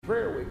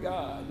prayer with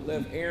God.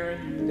 Left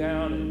Aaron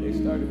down, and they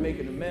started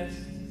making a mess.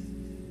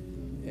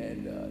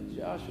 And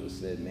Joshua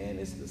said, man,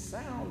 it's the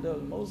sound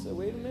of Moses said,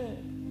 wait a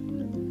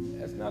minute.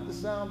 That's not the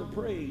sound of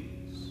praise.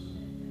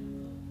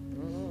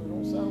 It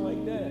don't sound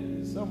like that.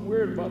 There's something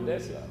weird about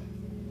that sound.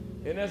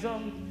 Isn't that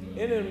something?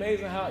 Isn't it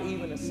amazing how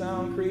even a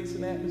sound creates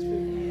an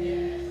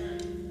atmosphere?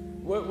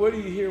 What do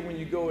you hear when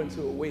you go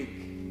into a wake?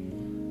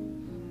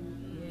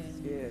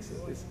 It's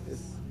a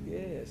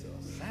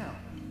sound.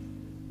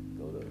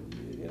 Go to,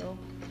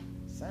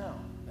 sound.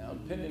 Now,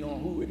 depending on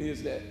who it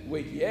is that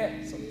wake you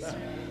at sometimes.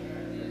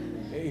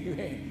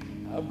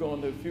 Amen. I've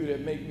gone to a few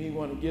that make me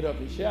want to get up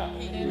and shout.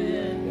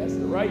 Amen. That's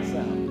the right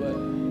sound. But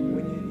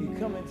when you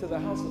come into the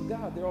house of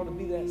God, there ought to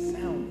be that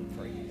sound of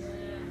praise.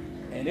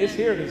 And it's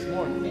here this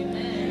morning.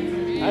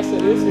 Amen. I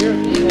said it's here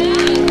this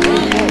morning.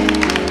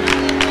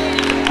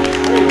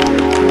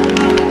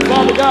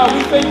 Father God,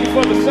 we thank you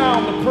for the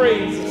sound of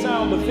praise, the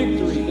sound of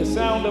victory, the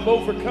sound of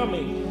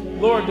overcoming.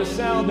 Lord, the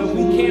sound that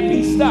we can't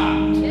be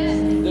stopped.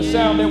 The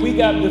sound that we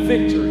got the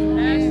victory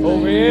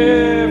over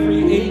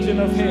every agent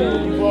of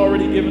hell. You've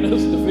already given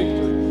us the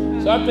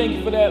victory. So I thank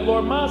you for that.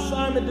 Lord, my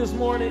assignment this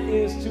morning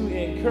is to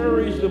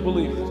encourage the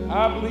believers.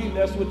 I believe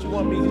that's what you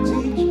want me to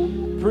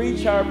teach,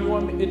 preach, however you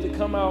want it to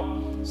come out.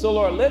 So,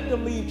 Lord, let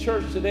them leave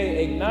church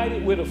today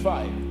ignited with a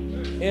fire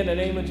in the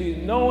name of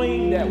Jesus,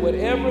 knowing that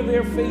whatever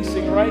they're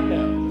facing right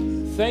now,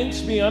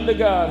 thanks be unto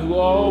God who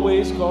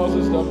always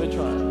causes them to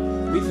triumph.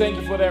 We thank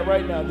you for that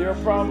right now. There are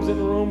problems in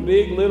the room,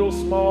 big, little,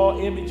 small,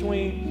 in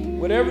between,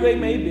 whatever they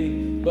may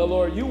be. But,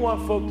 Lord, you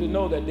want folk to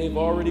know that they've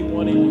already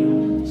won in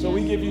you. So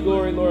we give you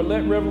glory, Lord.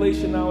 Let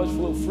revelation knowledge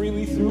flow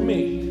freely through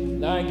me.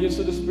 9 gifts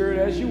of the Spirit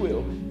as you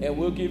will. And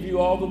we'll give you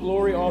all the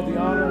glory, all the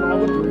honor, and all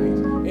the praise.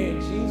 In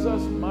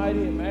Jesus' mighty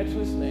and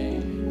matchless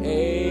name,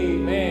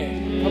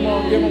 amen. Come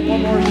on, give them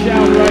one more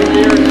shout right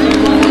there.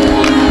 Amen.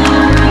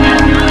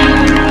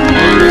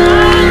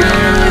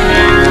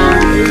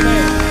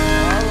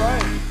 All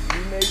right.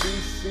 You may be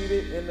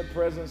seated in the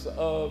presence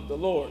of the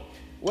Lord.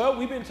 Well,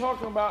 we've been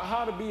talking about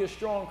how to be a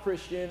strong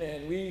Christian,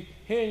 and we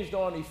hinged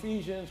on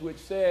Ephesians, which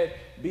said,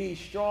 be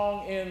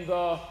strong in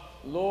the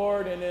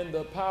Lord and in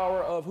the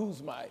power of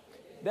whose might?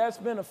 That's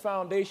been a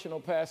foundational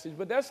passage,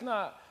 but that's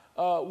not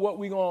what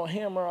we're going to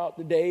hammer out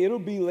today. It'll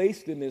be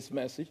laced in this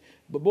message,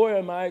 but boy,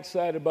 am I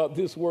excited about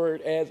this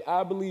word as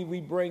I believe we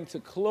bring to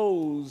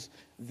close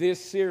this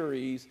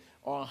series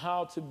on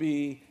how to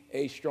be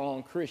a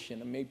strong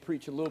Christian. I may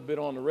preach a little bit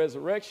on the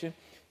resurrection.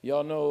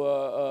 Y'all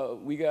know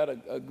we got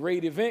a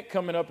great event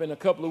coming up in a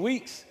couple of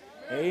weeks.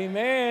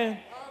 Amen.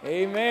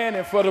 Amen.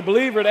 And for the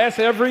believer, that's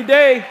every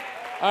day.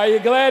 Are you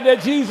glad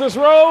that Jesus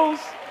rose?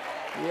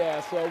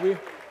 Yeah, so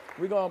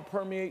we're going to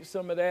permeate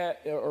some of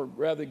that, or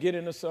rather get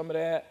into some of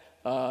that.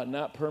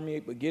 Not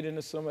permeate, but get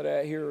into some of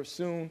that here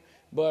soon.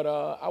 But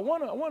I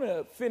want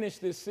to finish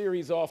this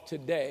series off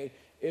today,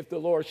 if the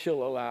Lord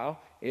shall allow.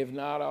 If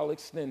not, I'll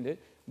extend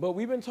it. But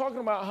we've been talking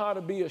about how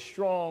to be a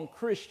strong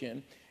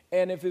Christian.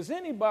 And if there's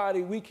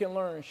anybody we can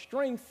learn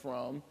strength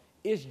from,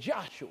 it's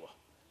Joshua.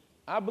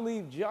 I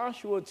believe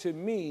Joshua, to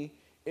me,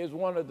 is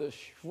one of the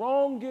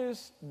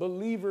strongest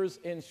believers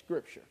in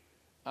Scripture.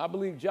 I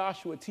believe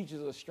Joshua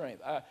teaches us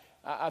strength.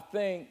 I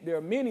think there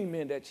are many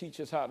men that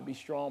teach us how to be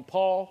strong.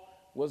 Paul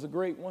was a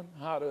great one,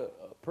 how to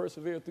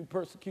persevere through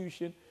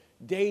persecution.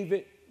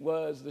 David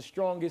was the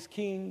strongest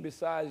king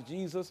besides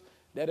Jesus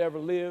that ever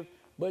lived.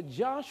 But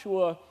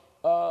Joshua,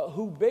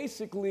 who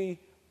basically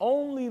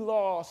only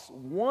lost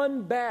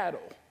one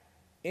battle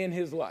in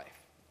his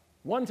life.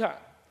 One time,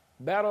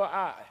 Battle of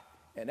Ai.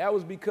 And that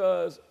was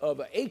because of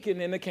an Achan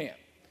in the camp,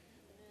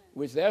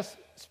 which that's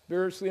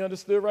spiritually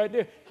understood right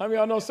there. How many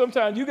of y'all know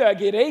sometimes you got to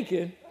get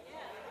Achan?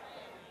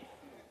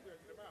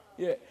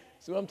 Yeah.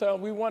 So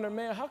sometimes we wonder,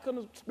 man, how come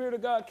the Spirit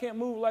of God can't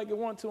move like it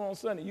wants to on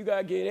Sunday? You got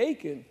to get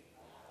Achan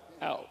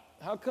out.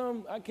 How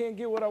come I can't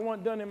get what I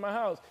want done in my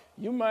house?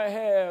 You might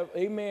have,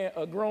 amen,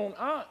 a grown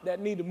aunt that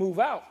need to move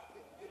out.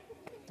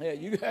 Yeah,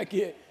 you gotta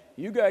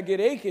get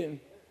Achan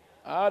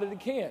out of the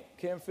camp.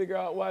 Can't figure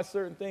out why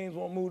certain things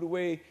won't move the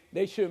way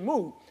they should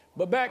move.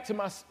 But back to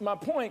my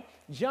point,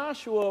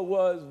 Joshua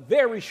was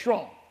very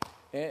strong,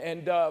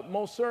 and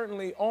most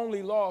certainly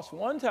only lost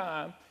one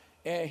time,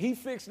 and he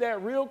fixed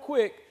that real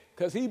quick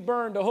because he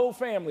burned the whole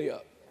family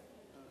up.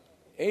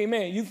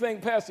 Amen. You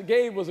think Pastor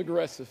Gabe was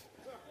aggressive?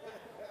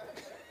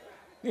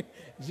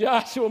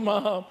 Joshua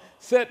mom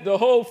set the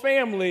whole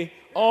family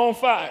on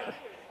fire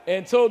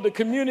and told the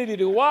community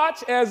to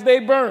watch as they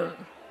burn.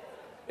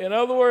 In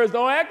other words,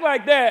 don't act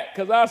like that,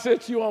 because I'll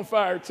set you on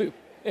fire too.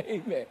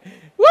 Amen.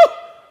 Woo!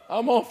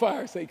 I'm on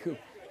fire, say cool.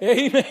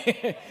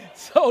 Amen.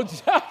 So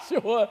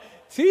Joshua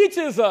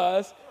teaches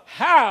us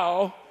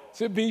how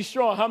to be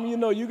strong. How many of you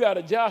know you got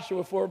a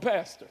Joshua for a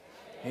pastor?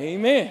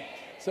 Amen.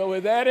 So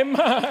with that in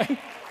mind,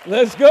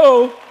 let's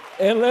go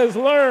and let's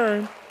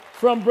learn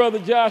from Brother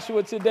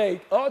Joshua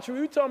today. Ultra,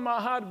 we're talking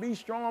about how to be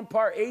strong,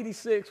 part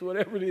 86,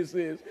 whatever this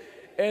is.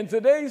 And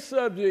today's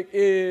subject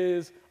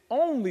is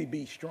only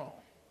be strong.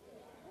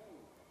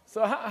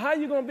 So how are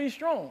you going to be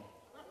strong?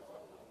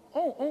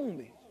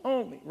 Only.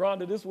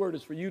 Rhonda, this word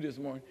is for you this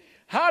morning.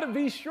 How to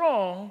be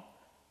strong,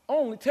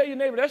 only tell your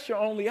neighbor that's your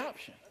only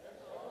option.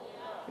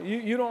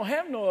 You don't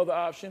have no other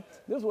option.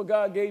 This is what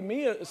God gave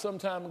me some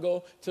time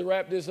ago to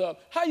wrap this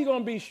up. How you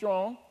going to be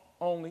strong?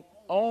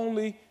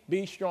 Only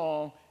be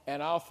strong.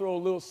 And I'll throw a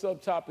little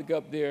subtopic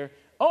up there.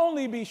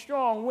 Only be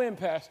strong when,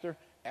 Pastor?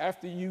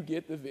 After you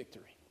get the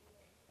victory.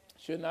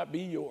 Should not be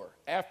your.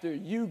 After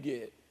you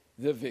get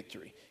the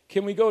victory.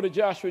 Can we go to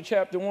Joshua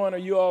chapter 1? Are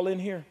you all in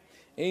here?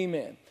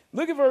 Amen.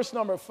 Look at verse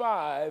number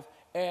 5.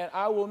 And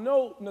I will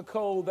note,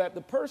 Nicole, that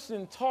the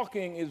person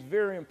talking is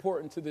very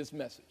important to this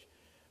message.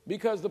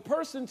 Because the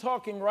person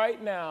talking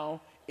right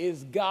now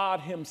is God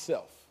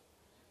himself.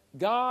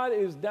 God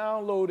is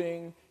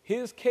downloading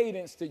his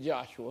cadence to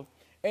Joshua.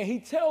 And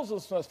he tells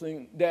us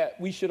something that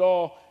we should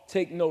all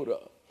take note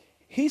of.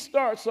 He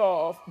starts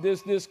off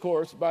this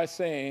discourse by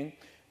saying,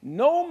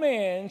 no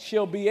man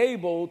shall be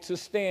able to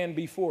stand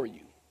before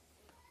you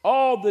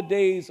all the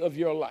days of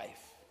your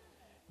life.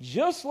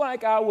 Just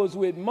like I was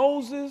with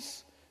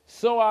Moses,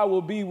 so I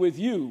will be with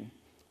you.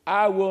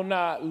 I will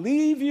not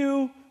leave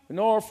you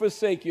nor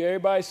forsake you.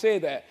 Everybody say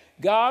that.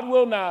 God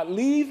will not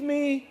leave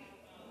me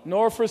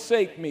nor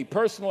forsake me.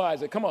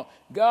 Personalize it. Come on.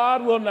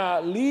 God will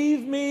not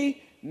leave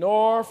me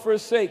nor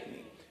forsake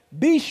me.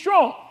 Be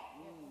strong.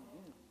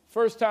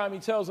 First time he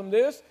tells them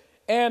this.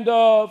 And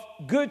of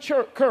good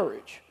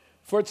courage.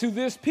 For to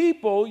this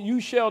people you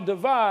shall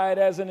divide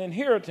as an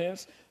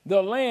inheritance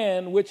the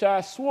land which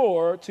I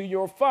swore to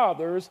your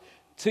fathers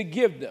to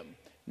give them.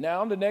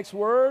 Now, the next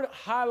word,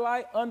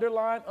 highlight,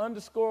 underline,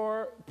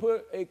 underscore,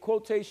 put a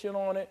quotation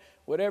on it,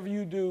 whatever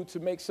you do to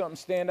make something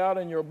stand out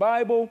in your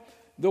Bible.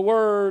 The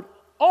word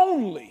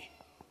only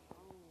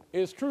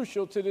is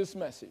crucial to this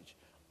message.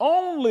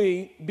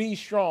 Only be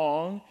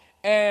strong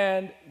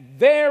and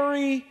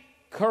very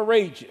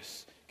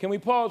courageous. Can we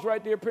pause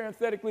right there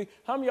parenthetically?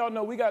 How many of y'all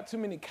know we got too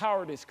many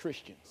cowardice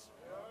Christians?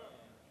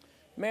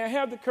 Man,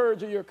 have the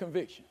courage of your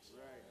convictions.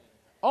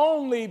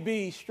 Only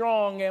be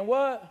strong and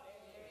what?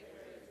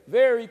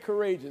 Very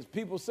courageous.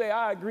 People say,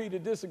 I agree to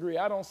disagree.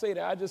 I don't say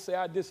that. I just say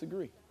I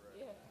disagree.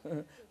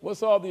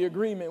 What's all the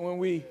agreement when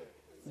we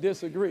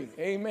disagree?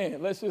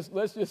 Amen. Let's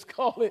just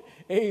call it,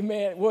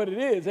 amen, what it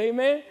is.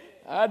 Amen.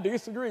 I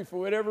disagree. For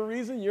whatever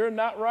reason, you're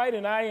not right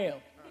and I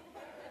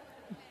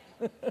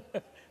am.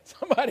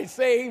 Somebody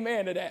say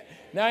amen to that.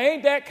 Now,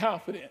 ain't that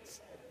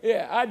confidence?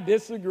 Yeah, I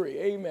disagree.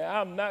 Amen.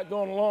 I'm not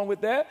going along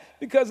with that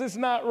because it's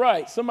not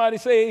right. Somebody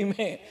say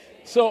amen.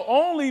 So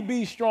only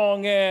be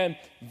strong and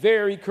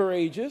very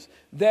courageous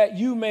that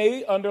you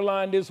may,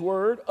 underline this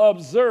word,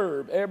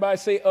 observe. Everybody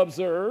say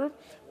observe.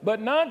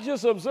 But not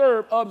just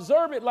observe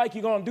it like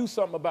you're going to do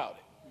something about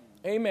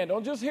it. Amen.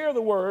 Don't just hear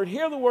the word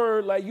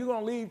like you're going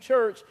to leave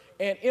church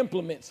and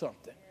implement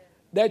something.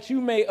 That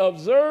you may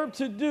observe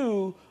to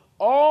do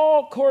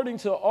all according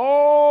to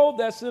all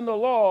that's in the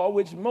law,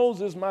 which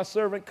Moses, my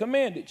servant,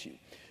 commanded you.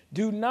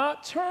 Do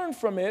not turn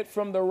from it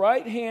from the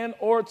right hand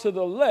or to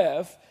the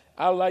left.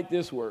 I like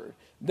this word.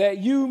 That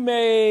you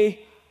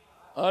may,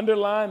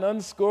 underline,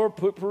 underscore,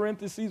 put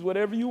parentheses,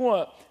 whatever you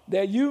want.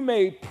 That you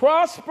may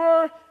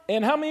prosper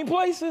in how many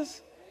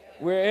places?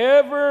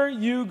 Wherever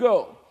you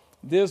go.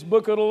 This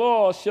book of the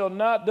law shall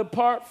not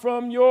depart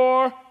from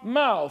your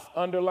mouth.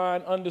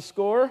 Underline,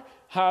 underscore,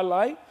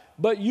 highlight.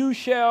 But you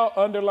shall,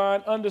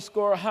 underline,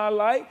 underscore,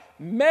 highlight,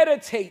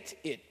 meditate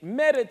it.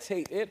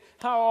 Meditate it.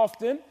 How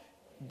often?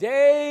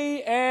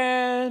 Day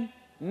and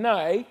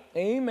night.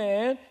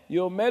 Amen.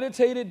 You'll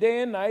meditate it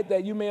day and night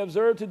that you may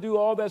observe to do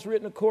all that's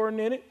written according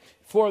in it.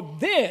 For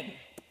then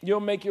you'll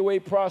make your way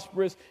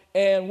prosperous.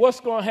 And what's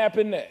going to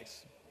happen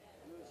next?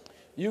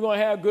 You're going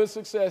to have good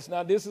success.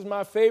 Now, this is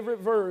my favorite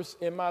verse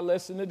in my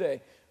lesson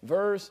today.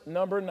 Verse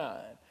number 9.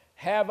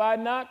 Have I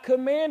not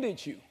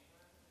commanded you?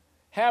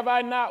 Have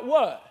I not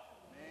what?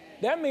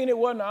 That means it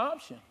wasn't an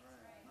option.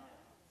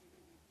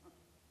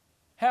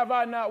 Have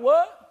I not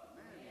what?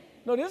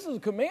 No, this is a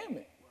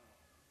commandment.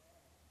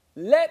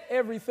 Let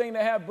everything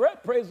that have breath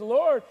praise the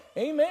Lord.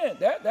 Amen.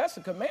 That's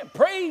a command.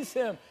 Praise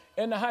him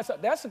in the high side.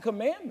 That's a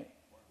commandment.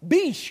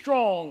 Be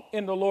strong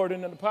in the Lord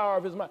and in the power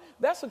of his might.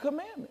 That's a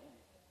commandment.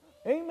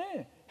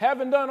 Amen.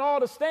 Having done all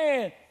to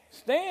stand.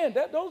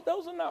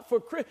 Those are not for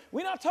Christians.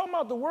 We're not talking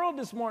about the world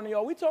this morning,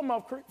 y'all. We're talking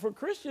about for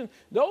Christians.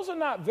 Those are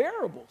not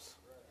variables.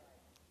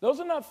 Those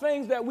are not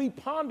things that we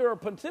ponder or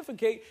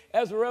pontificate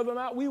as to whether or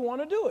not we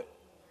want to do it.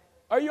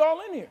 Are you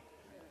all in here?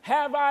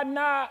 Have I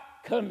not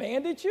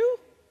commanded you?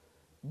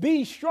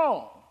 Be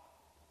strong.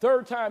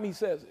 Third time he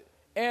says it.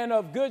 And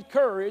of good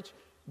courage,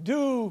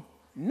 do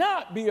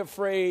not be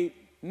afraid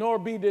nor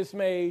be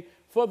dismayed,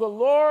 for the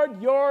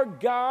Lord your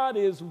God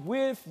is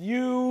with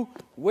you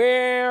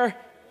wherever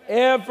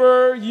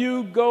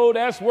you go.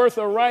 That's worth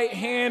a right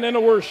hand and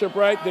a worship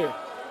right there.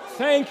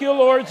 Thank you,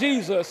 Lord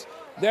Jesus,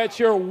 that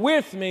you're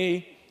with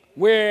me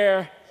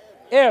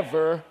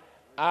wherever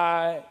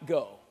I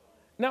go.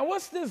 Now,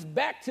 what's this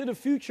back to the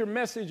future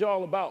message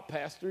all about,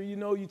 Pastor? You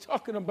know, you're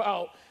talking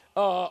about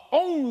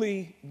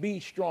only be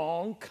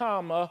strong,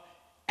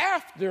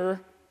 after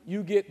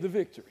you get the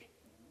victory.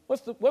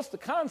 What's the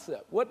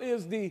concept? What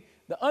is the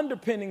the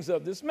underpinnings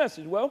of this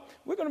message? Well,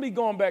 we're going to be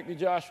going back to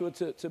Joshua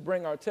to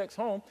bring our text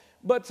home.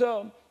 But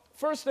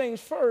first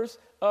things first,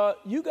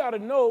 you got to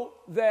know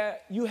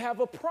that you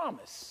have a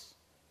promise.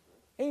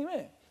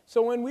 Amen.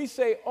 So when we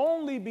say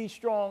only be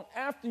strong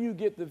after you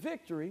get the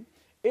victory,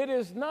 it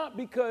is not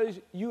because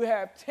you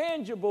have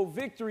tangible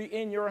victory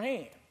in your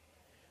hand,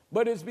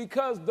 but it's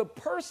because the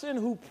person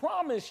who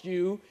promised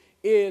you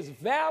is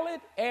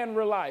valid and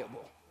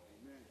reliable.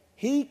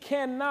 He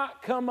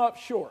cannot come up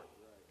short.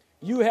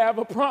 You have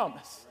a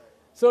promise.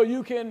 So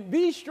you can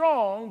be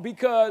strong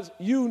because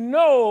you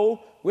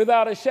know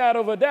without a shadow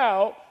of a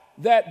doubt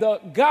that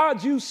the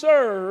God you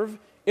serve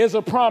is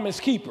a promise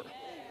keeper.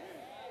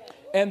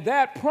 And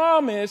that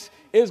promise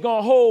is going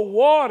to hold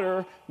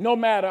water no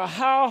matter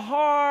how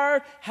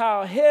hard,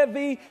 how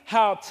heavy,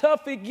 how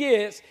tough it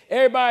gets.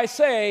 Everybody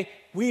say,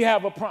 we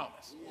have a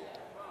promise.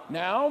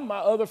 Now, my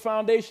other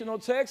foundational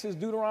text is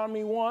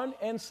Deuteronomy 1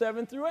 and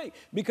 7 through 8.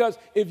 Because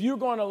if you're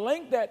going to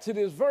link that to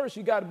this verse,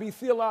 you got to be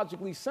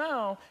theologically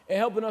sound and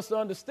helping us to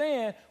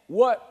understand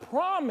what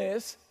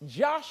promise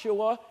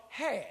Joshua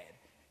had.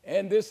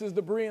 And this is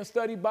the Berean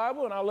Study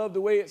Bible, and I love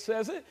the way it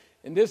says it.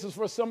 And this is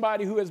for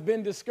somebody who has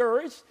been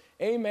discouraged.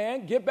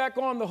 Amen. Get back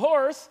on the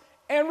horse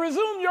and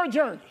resume your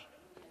journey.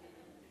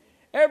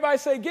 Everybody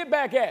say, get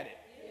back at it.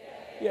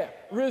 Yeah.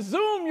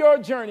 Resume your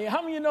journey.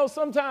 How many of you know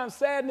sometimes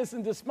sadness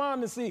and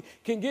despondency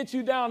can get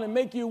you down and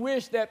make you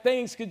wish that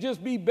things could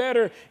just be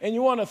better and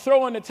you want to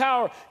throw in the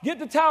towel? Get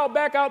the towel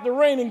back out the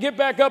rain and get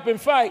back up and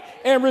fight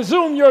and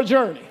resume your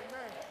journey.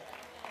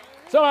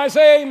 Somebody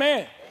say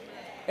amen.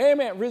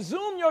 Amen.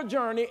 Resume your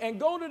journey and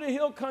go to the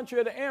hill country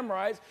of the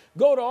Amorites.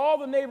 Go to all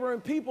the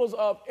neighboring peoples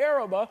of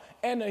Arabah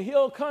and the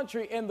hill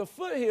country and the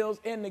foothills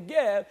in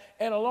Negev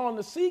and along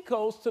the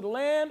seacoast to the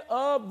land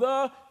of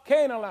the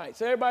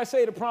Canaanites. Everybody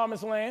say the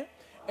promised land.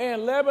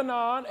 And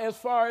Lebanon as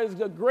far as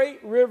the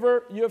great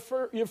river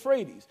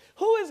Euphrates.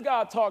 Who is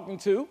God talking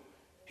to?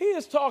 He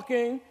is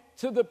talking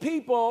to the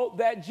people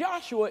that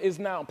Joshua is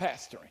now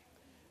pastoring.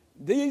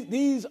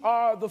 These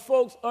are the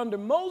folks under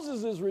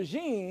Moses'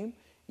 regime.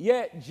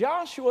 Yet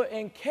Joshua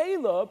and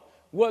Caleb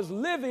was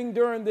living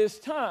during this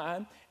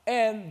time,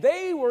 and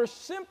they were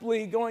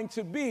simply going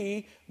to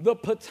be the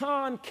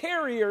baton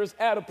carriers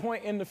at a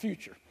point in the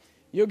future.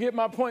 You'll get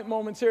my point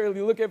momentarily.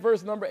 Look at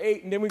verse number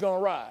 8, and then we're going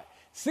to ride.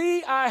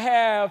 See, I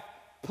have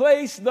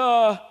placed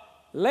the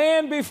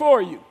land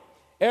before you.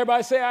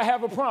 Everybody say, I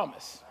have a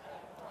promise.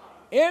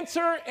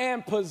 Enter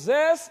and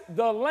possess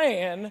the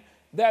land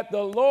that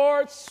the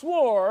Lord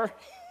swore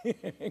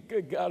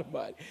good God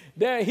Almighty,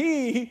 that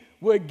he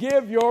would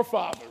give your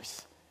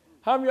fathers.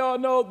 How many of y'all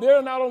know there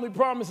are not only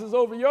promises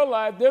over your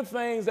life, there are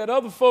things that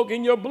other folk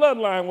in your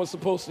bloodline were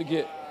supposed to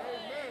get.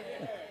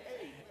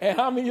 And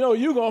how many of you know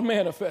you're going to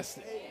manifest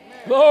it?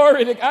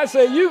 Glory to God. I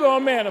say you're going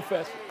to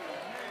manifest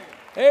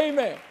it.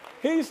 Amen.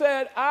 He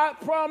said, I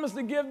promised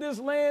to give this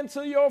land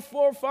to your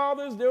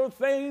forefathers. There were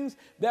things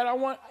that I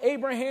want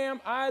Abraham,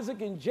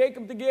 Isaac, and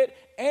Jacob to get,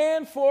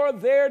 and for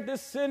their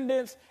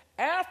descendants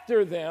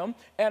after them.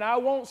 And I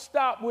won't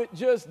stop with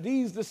just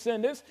these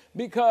descendants,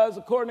 because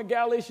according to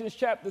Galatians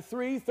chapter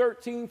 3,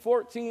 13,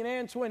 14,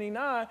 and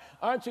 29,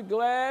 aren't you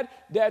glad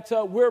that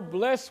we're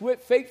blessed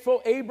with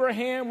faithful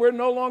Abraham? We're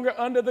no longer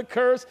under the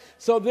curse.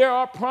 So there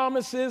are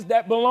promises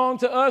that belong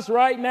to us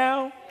right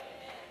now.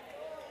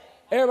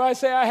 Everybody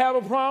say, I have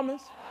a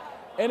promise.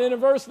 And then in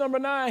verse number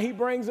 9, he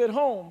brings it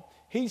home.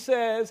 He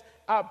says,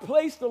 I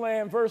placed the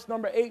land, verse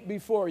number 8,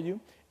 before you.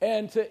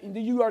 And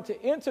you are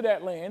to enter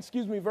that land,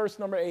 verse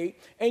number 8,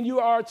 and you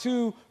are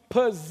to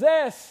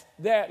possess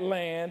that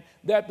land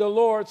that the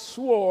Lord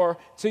swore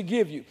to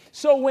give you.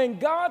 So when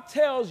God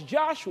tells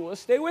Joshua,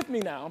 stay with me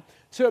now,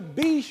 to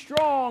be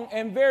strong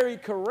and very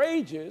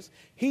courageous,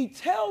 he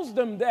tells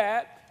them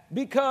that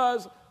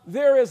because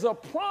there is a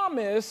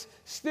promise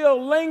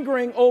still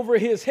lingering over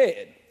his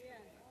head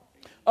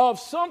of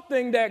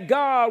something that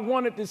God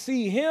wanted to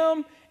see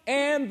him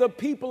and the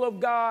people of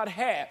God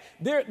have.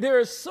 There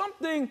is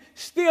something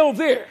still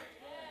there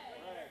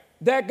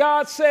that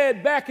God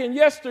said back in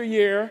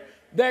yesteryear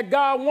that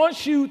God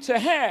wants you to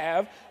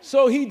have.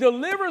 So he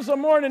delivers a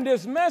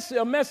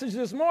message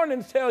this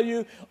morning to tell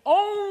you,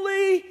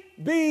 only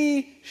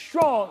be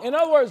strong. In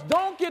other words,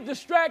 don't get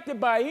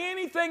distracted by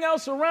anything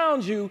else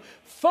around you.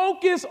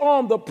 Focus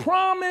on the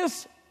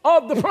promise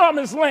of the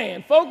promised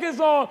land. Focus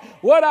on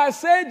what I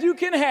said you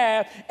can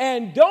have,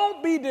 and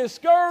don't be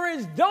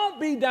discouraged. Don't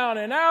be down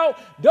and out.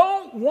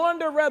 Don't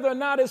wonder whether or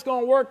not it's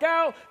going to work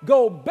out.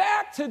 Go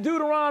back to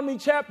Deuteronomy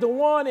chapter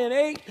 1 and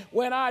 8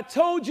 when I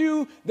told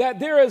you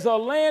that there is a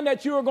land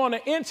that you are going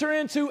to enter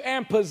into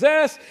and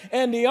possess,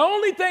 and the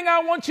only thing I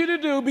want you to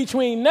do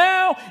between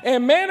now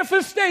and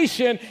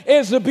manifestation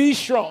is to be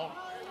strong.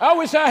 I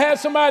wish I had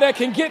somebody that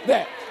can get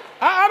that.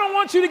 I don't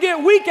want you to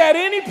get weak at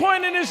any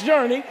point in this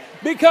journey,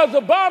 because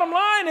the bottom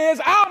line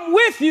is I'm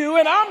with you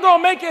and I'm going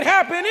to make it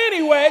happen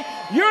anyway.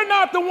 You're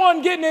not the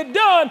one getting it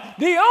done.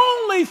 The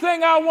only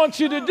thing I want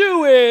you to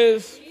do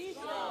is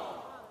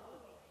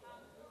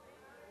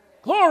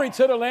glory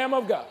to the Lamb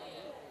of God.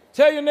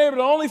 Tell your neighbor,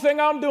 the only thing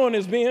I'm doing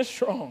is being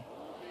strong.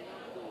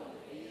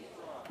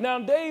 Now,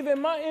 Dave,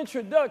 in my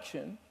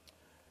introduction,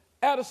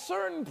 at a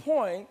certain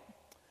point,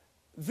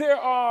 there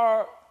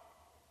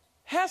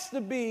has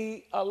to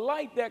be a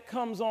light that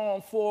comes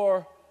on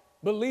for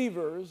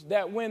believers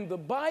that when the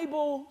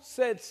Bible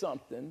said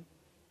something,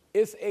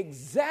 it's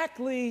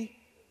exactly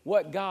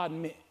what God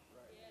meant.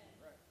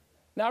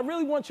 Now, I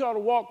really want y'all to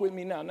walk with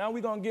me now. Now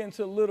we're going to get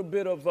into a little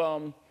bit of,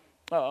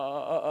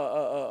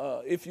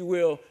 if you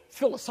will,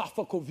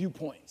 philosophical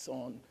viewpoints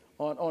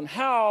on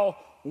how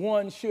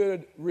one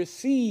should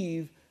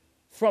receive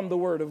from the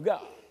Word of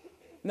God.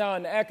 Now,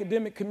 in the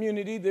academic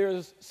community,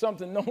 there's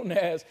something known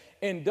as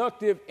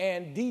inductive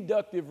and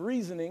deductive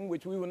reasoning,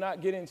 which we will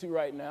not get into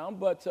right now,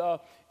 but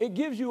it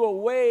gives you a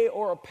way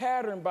or a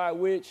pattern by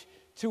which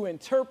to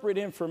interpret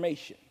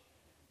information,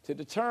 to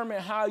determine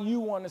how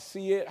you want to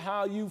see it,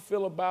 how you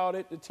feel about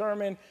it,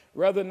 determine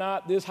whether or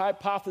not this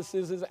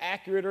hypothesis is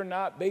accurate or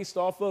not based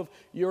off of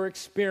your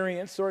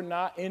experience or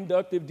not,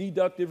 inductive,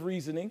 deductive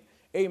reasoning.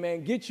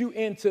 Amen. Get you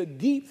into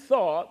deep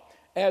thought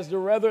as to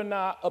whether or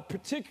not a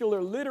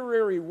particular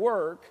literary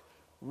work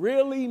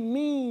really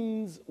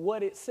means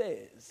what it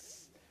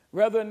says.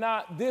 Whether or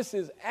not this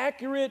is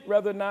accurate,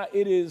 whether or not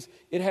it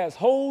has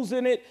holes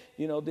in it.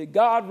 You know, did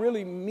God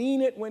really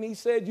mean it when he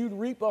said you'd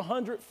reap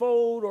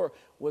 100-fold, or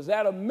was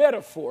that a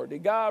metaphor?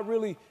 Did God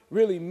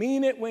really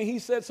mean it when he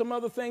said some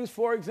other things?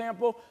 For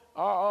example,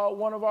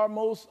 one of our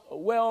most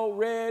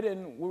well-read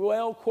and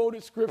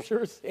well-quoted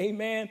scriptures,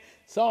 amen,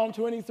 Psalm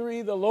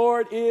 23, the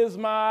Lord is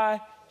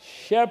my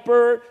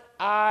shepherd,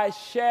 I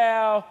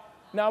shall.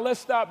 Now let's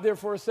stop there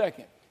for a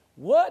second.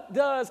 What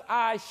does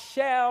I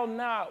shall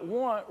not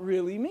want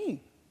really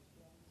mean?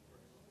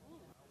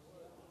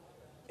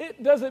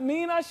 It doesn't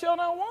mean I shall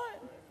not want.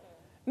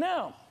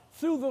 Now,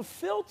 through the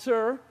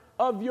filter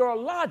of your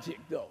logic,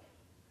 though,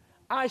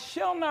 I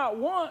shall not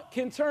want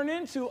can turn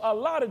into a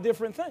lot of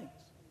different things.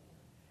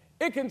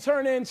 It can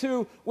turn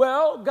into,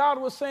 well, God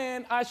was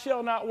saying I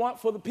shall not want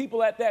for the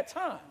people at that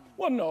time.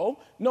 Well,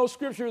 no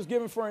scripture is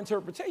given for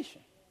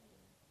interpretation.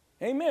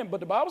 Amen. But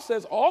the Bible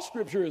says all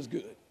scripture is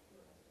good.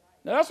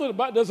 Now, that's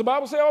what does the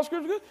Bible say all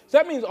scripture is good? So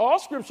that means all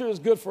scripture is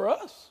good for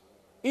us,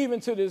 even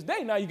to this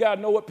day. Now, you got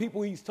to know what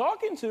people he's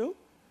talking to,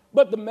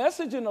 but the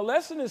message and the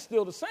lesson is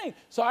still the same.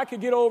 So I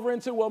could get over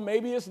into, well,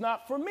 maybe it's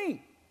not for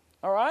me,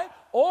 all right?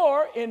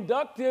 Or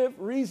inductive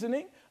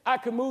reasoning, I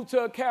could move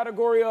to a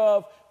category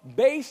of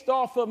based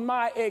off of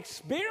my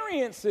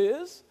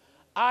experiences,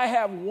 I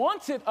have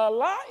wanted a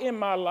lot in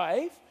my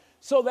life,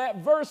 so that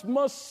verse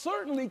most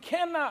certainly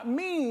cannot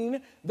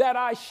mean that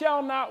I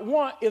shall not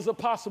want is a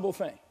possible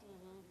thing.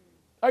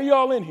 Are you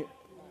all in here?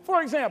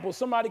 For example,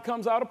 somebody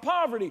comes out of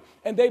poverty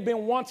and they've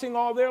been wanting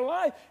all their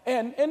life,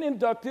 and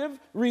inductive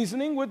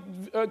reasoning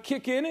would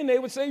kick in, and they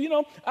would say, you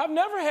know, I've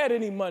never had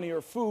any money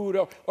or food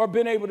or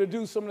been able to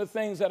do some of the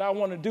things that I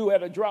want to do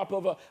at a drop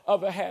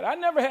of a hat. I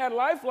never had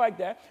life like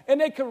that.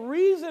 And they could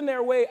reason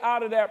their way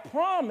out of that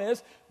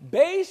promise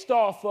based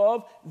off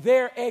of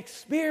their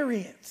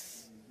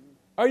experience.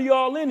 Are you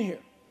all in here?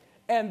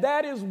 And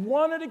that is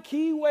one of the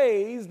key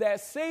ways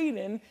that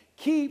Satan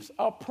keeps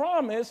a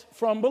promise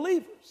from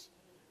believers.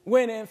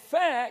 When in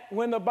fact,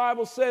 when the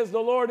Bible says the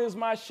Lord is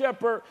my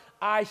shepherd,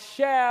 I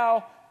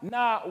shall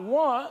not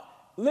want,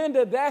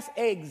 Linda, that's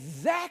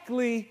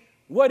exactly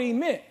what he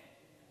meant.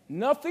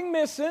 Nothing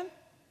missing,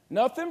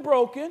 nothing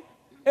broken,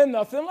 and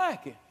nothing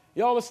lacking.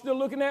 Y'all are still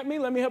looking at me?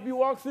 Let me help you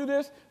walk through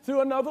this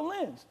through another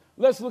lens.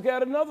 Let's look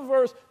at another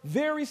verse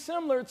very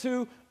similar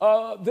to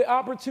the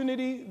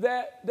opportunity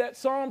that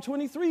Psalm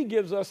 23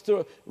 gives us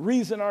to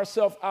reason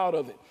ourselves out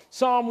of it.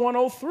 Psalm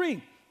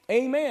 103,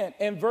 amen,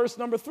 and verse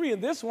number 3.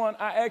 And this one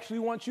I actually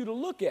want you to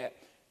look at.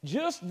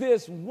 Just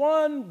this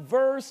one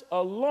verse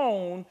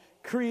alone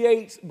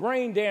creates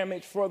brain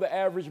damage for the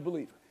average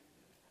believer.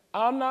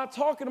 I'm not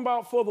talking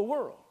about for the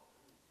world.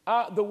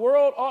 The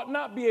world ought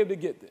not be able to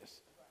get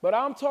this. But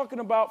I'm talking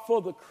about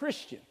for the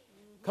Christian.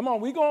 Come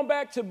on, we're going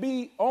back to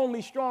be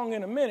only strong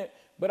in a minute,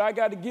 but I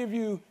got to give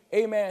you,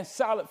 amen,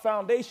 solid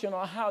foundation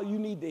on how you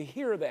need to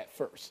hear that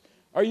first.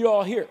 Are you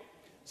all here?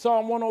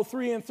 Psalm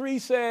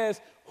 103:3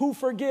 says, who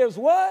forgives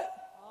what?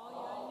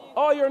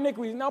 All your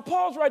iniquities. Now,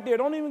 pause right there.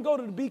 Don't even go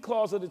to the B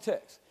clause of the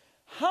text.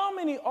 How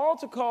many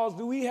altar calls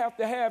do we have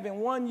to have in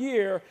 1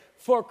 year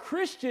for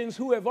Christians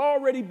who have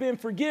already been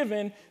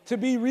forgiven to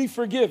be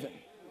re-forgiven?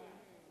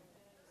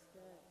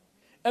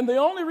 And the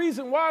only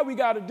reason why we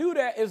got to do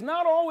that is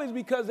not always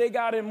because they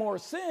got in more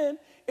sin.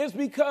 It's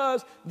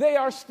because they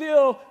are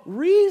still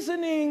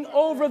reasoning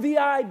over the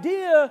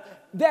idea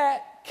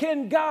that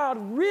can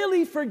God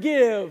really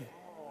forgive?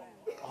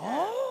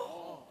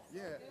 Oh.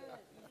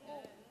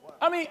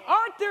 I mean,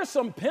 aren't there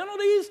some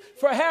penalties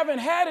for having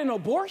had an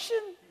abortion?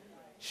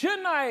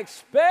 Shouldn't I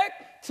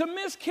expect to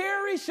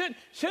miscarry?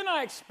 Shouldn't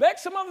I expect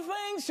some other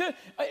things?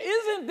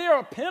 Isn't there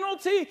a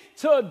penalty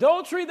to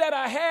adultery that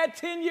I had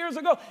 10 years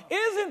ago?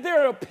 Isn't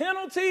there a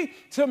penalty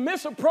to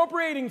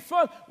misappropriating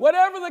funds?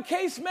 Whatever the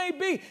case may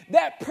be,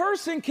 that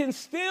person can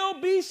still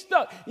be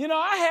stuck.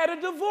 I had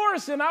a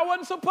divorce and I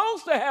wasn't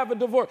supposed to have a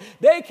divorce.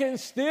 They can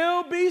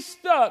still be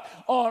stuck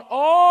on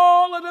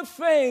all of the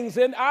things.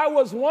 And I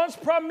was once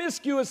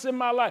promiscuous in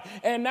my life.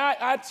 And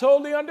I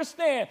totally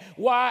understand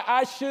why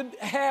I should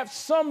have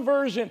some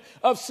version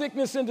of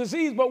sickness and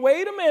disease. But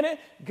wait a minute.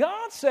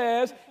 God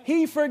says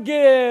he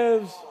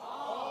forgives.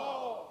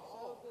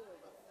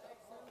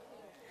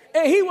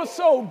 And he was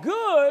so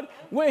good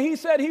when he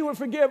said he would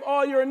forgive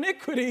all your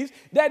iniquities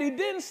that he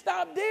didn't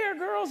stop there,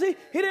 girls. He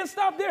didn't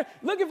stop there.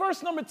 Look at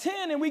verse number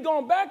 10, and we're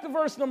going back to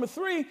verse number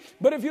 3.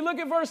 But if you look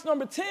at verse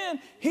number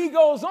 10, he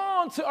goes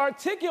on to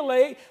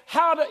articulate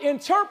how to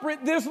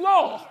interpret this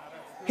law.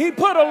 He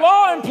put a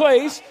law in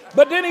place,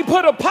 but then he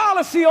put a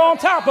policy on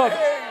top of it.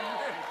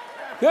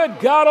 Good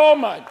God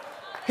Almighty.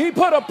 He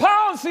put a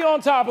policy on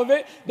top of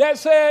it that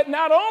said,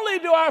 not only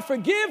do I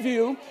forgive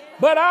you,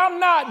 but I'm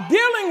not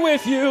dealing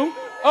with you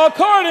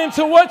according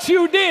to what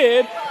you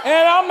did,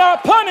 and I'm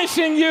not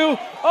punishing you. Oh,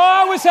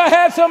 I wish I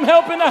had some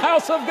help in the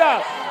house of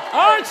God.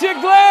 Aren't you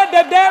glad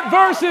that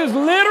verse is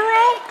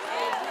literal?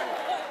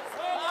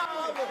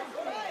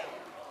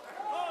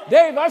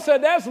 Dave, I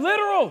said that's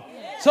literal.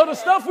 So the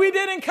stuff we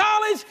did in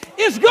college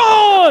is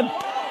gone.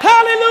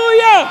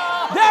 Hallelujah.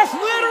 That's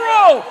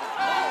literal.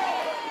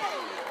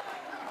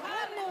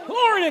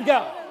 Glory to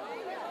God.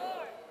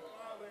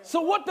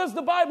 So what does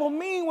the Bible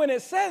mean when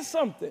it says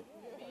something?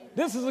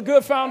 This is a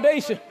good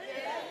foundation.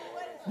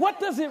 What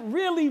does it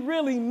really,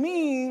 really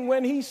mean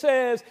when he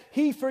says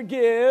he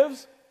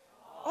forgives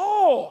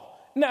all?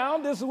 Now,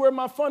 this is where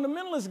my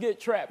fundamentalists get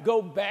trapped.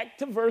 Go back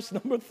to verse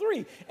number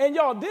 3. And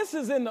y'all, this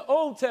is in the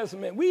Old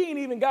Testament. We ain't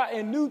even got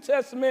in New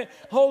Testament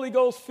Holy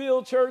Ghost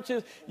filled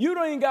churches. You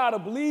don't even got to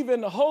believe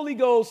in the Holy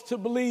Ghost to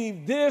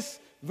believe this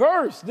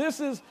verse. This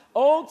is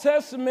Old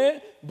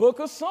Testament book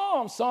of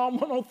Psalms, Psalm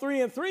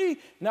 103:3.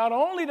 Not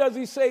only does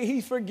he say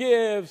he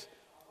forgives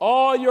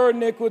all your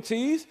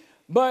iniquities,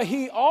 but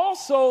he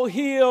also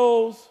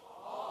heals.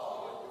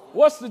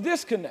 What's the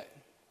disconnect?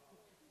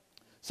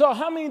 So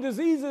how many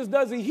diseases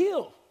does he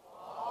heal?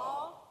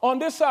 On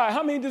this side,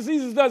 how many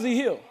diseases does he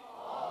heal?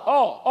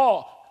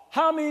 All.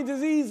 How many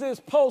diseases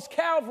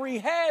post-Calvary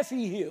has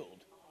he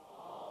healed?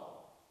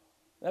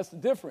 That's the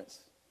difference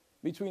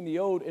between the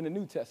Old and the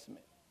New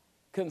Testament.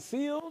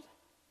 Concealed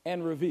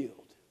and revealed.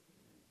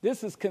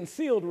 This is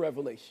concealed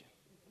revelation.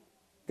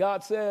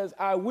 God says,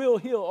 I will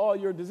heal all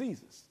your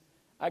diseases.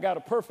 I got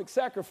a perfect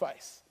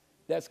sacrifice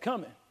that's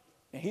coming.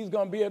 And he's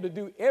going to be able to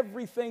do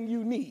everything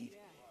you need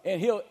and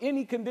heal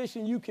any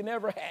condition you can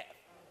ever have.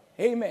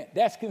 Amen.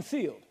 That's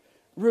concealed.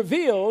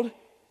 Revealed,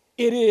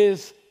 it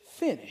is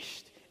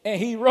finished. And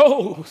he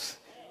rose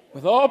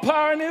with all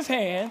power in his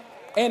hand,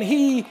 and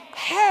he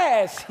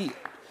has healed.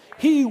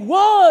 He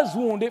was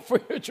wounded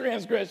for your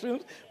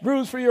transgressions,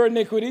 bruised for your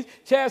iniquities.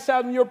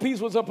 Chastisement your peace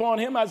was upon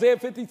him, Isaiah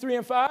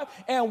 53:5.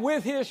 And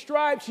with his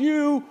stripes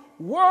you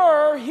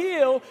were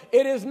healed.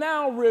 It is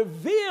now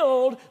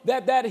revealed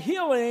that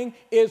healing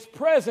is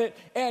present,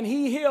 and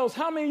he heals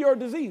how many of your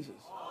diseases?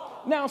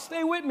 Now,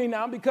 stay with me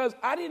now, because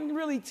I didn't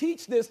really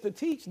teach this to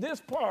teach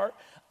this part.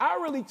 I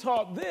really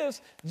taught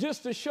this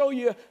just to show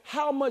you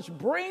how much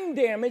brain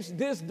damage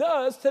this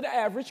does to the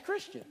average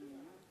Christian.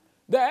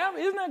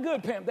 Isn't that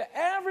good, Pam? The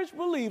average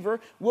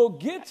believer will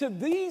get to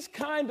these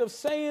kind of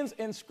sayings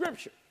in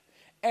Scripture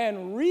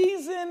and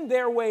reason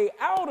their way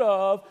out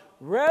of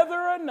whether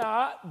or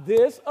not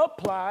this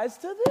applies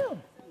to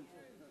them.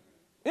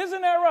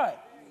 Isn't that right?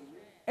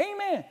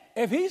 Amen.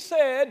 If he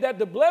said that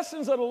the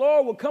blessings of the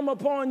Lord will come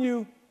upon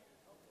you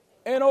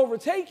and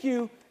overtake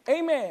you,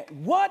 amen,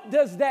 what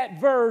does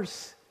that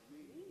verse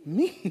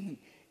mean?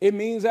 It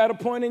means at a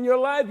point in your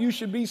life, you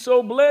should be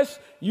so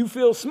blessed, you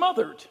feel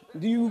smothered.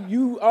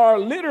 You are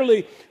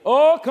literally,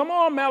 oh, come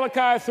on,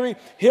 Malachi 3.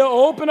 He'll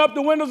open up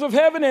the windows of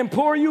heaven and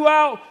pour you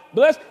out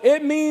blessed.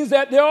 It means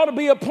that there ought to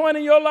be a point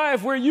in your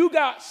life where you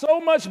got so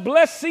much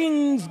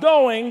blessings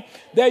going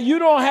that you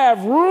don't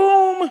have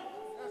room.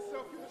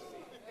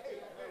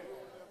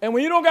 And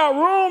when you don't got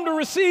room to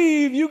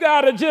receive, you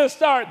got to just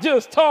start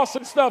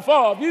tossing stuff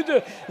off.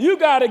 You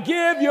got to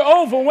give.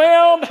 You're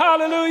overwhelmed.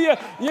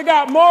 Hallelujah. You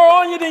got more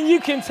on you than you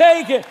can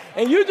take.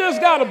 And you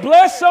just got to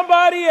bless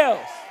somebody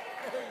else.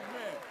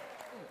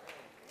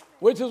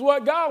 Which is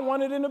what God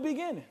wanted in the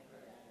beginning.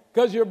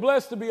 Because you're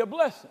blessed to be a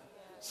blessing.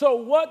 So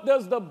what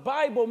does the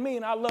Bible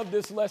mean? I love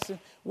this lesson.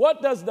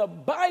 What does the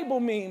Bible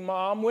mean,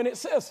 Mom, when it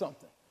says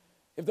something?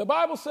 If the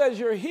Bible says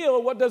you're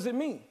healed, what does it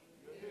mean?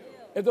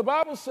 If the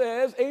Bible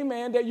says,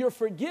 amen, that you're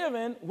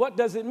forgiven, what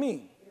does it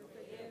mean?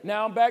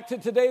 Now, back to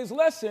today's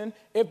lesson.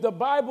 If the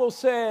Bible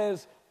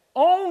says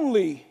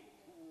only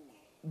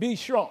be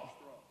strong,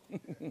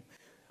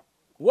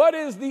 what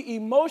is the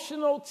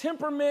emotional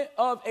temperament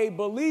of a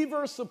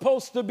believer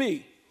supposed to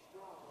be?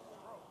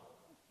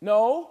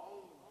 No,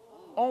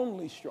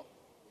 only strong.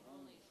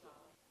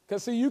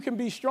 Because, see, you can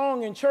be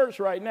strong in church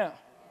right now.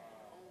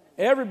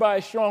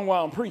 Everybody's strong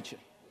while I'm preaching.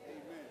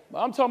 But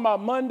I'm talking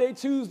about Monday,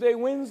 Tuesday,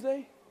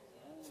 Wednesday,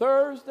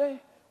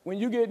 Thursday, when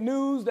you get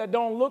news that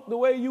don't look the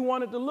way you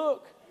want it to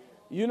look.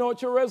 You know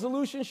what your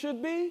resolution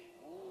should be?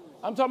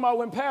 I'm talking about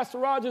when Pastor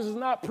Rogers is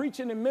not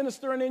preaching and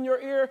ministering in your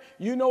ear,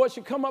 you know what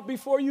should come up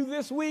before you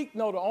this week?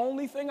 No, the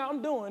only thing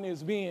I'm doing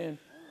is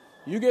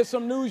you get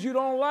some news you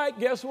don't like,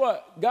 guess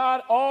what?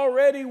 God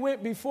already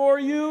went before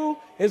you,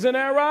 isn't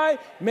that right?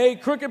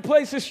 Made crooked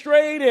places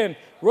straight and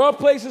rough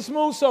places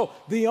smooth. So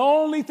the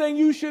only thing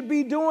you should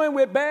be doing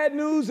with bad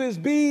news is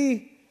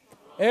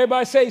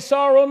everybody say,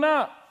 sorrow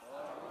not.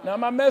 Now,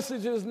 my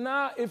message is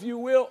not, if you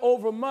will,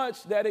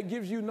 overmuch that it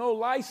gives you no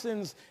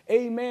license,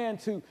 amen,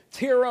 to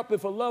tear up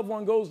if a loved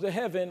one goes to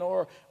heaven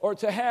or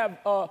to have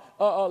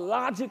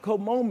logical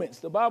moments.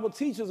 The Bible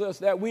teaches us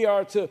that we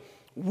are to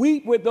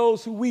weep with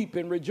those who weep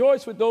and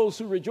rejoice with those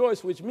who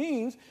rejoice, which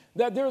means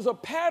that there's a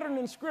pattern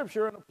in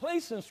Scripture and a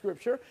place in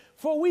Scripture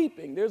for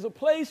weeping. There's a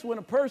place when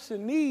a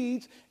person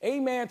needs,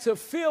 amen, to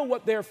feel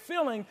what they're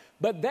feeling,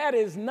 but that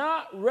is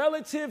not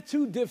relative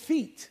to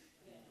defeat.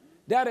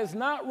 That is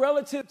not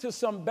relative to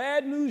some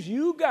bad news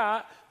you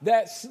got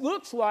that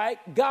looks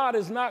like God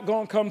is not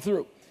going to come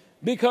through.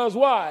 Because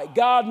why?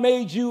 God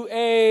made you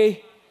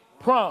a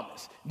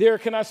promise. There,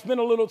 can I spend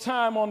a little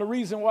time on the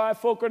reason why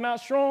folk are not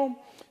strong?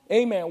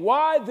 Amen.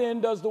 Why then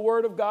does the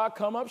word of God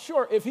come up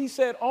short? If he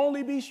said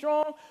only be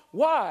strong,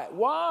 why?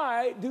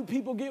 Why do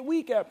people get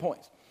weak at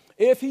points?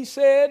 If he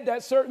said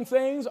that certain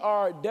things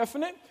are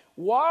definite,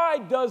 why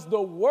does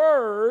the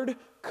word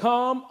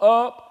come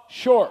up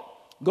short?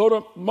 Go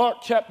to Mark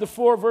chapter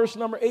 4, verse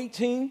number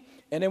 18,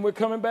 and then we're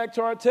coming back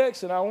to our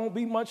text, and I won't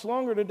be much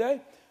longer today.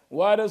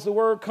 Why does the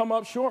word come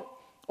up short?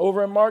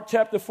 Over in Mark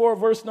chapter 4,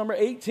 verse number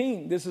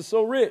 18, this is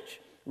so rich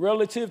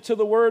relative to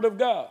the word of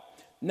God.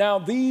 Now,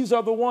 these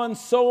are the ones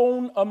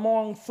sown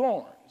among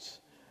thorns.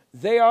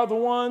 They are the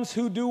ones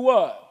who do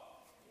what?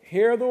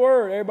 Hear the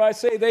word. Everybody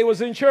say they was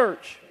in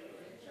church.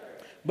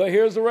 But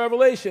here's the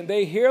revelation.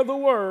 They hear the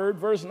word,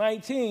 verse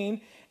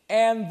 19,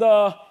 and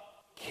the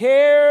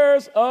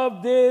cares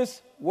of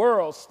this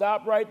world.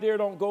 Stop right there.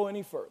 Don't go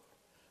any further.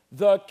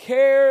 The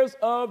cares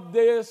of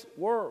this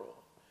world.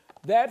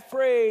 That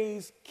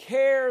phrase,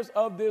 cares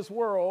of this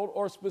world,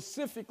 or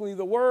specifically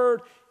the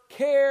word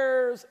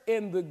cares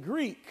in the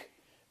Greek,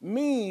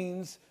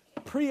 means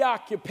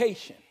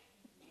preoccupation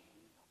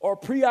or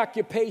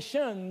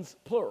preoccupations,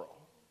 plural.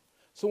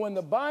 So when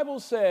the Bible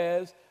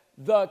says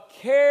the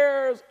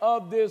cares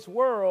of this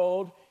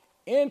world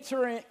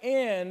entering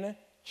in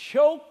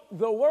choke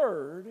the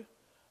word,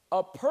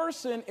 a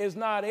person is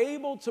not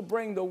able to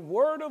bring the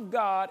word of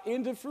God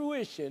into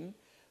fruition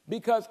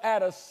because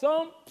at a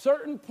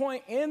certain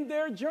point in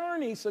their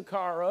journey,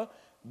 Sakara,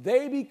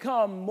 they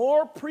become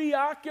more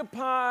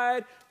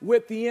preoccupied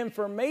with the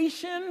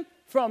information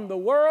from the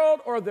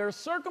world or their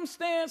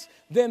circumstance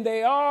than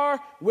they are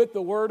with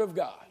the word of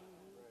God.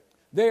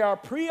 They are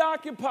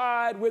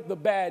preoccupied with the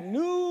bad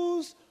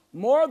news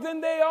more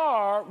than they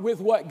are with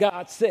what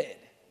God said.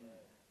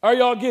 Are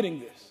y'all getting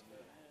this?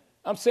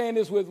 I'm saying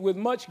this with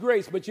much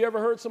grace, but you ever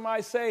heard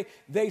somebody say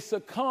they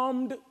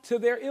succumbed to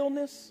their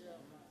illness?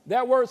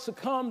 That word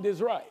succumbed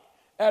is right.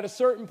 At a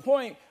certain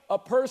point, a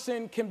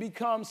person can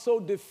become so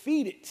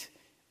defeated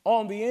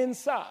on the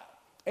inside,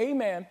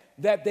 amen,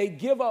 that they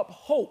give up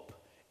hope.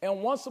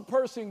 And once a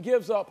person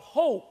gives up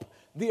hope,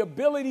 the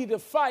ability to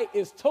fight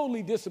is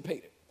totally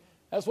dissipated.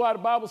 That's why the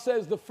Bible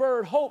says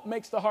deferred hope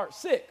makes the heart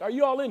sick. Are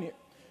you all in here?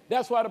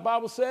 That's why the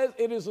Bible says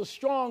it is a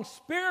strong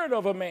spirit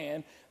of a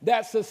man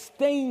that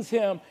sustains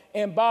him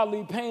in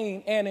bodily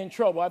pain and in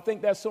trouble. I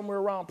think that's somewhere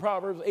around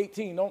Proverbs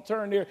 18. Don't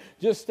turn there.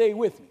 Just stay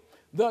with me.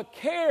 The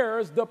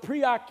cares, the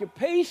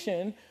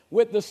preoccupation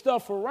with the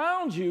stuff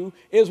around you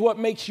is what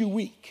makes you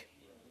weak.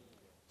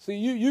 See,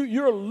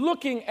 you're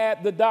looking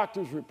at the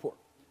doctor's report,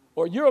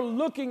 or you're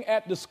looking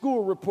at the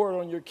school report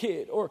on your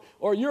kid,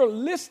 or you're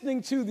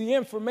listening to the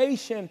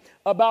information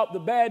about the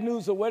bad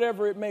news or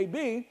whatever it may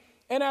be.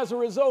 And as a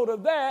result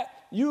of that,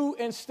 you,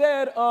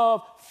 instead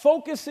of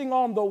focusing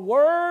on the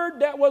word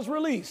that was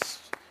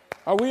released,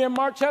 are we in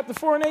Mark chapter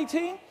 4 and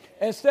 18?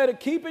 Instead of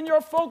keeping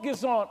your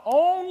focus on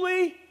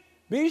only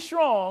be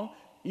strong,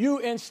 you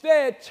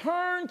instead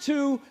turn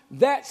to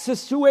that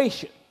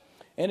situation.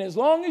 And as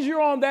long as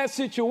you're on that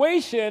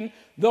situation,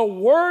 the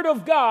word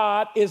of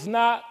God is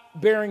not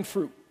bearing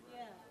fruit.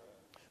 Yeah.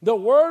 The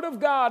word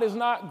of God is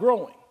not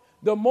growing.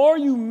 The more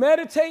you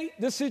meditate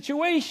the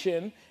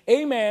situation,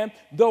 amen,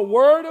 the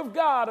word of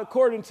God,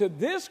 according to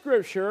this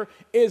scripture,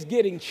 is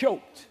getting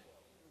choked.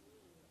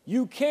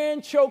 You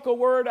can choke a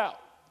word out.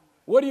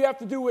 What do you have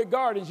to do with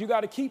gardens? You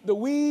got to keep the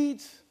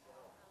weeds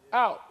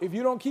out. If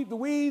you don't keep the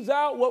weeds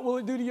out, what will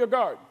it do to your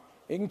garden?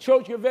 It can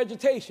choke your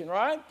vegetation,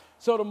 right?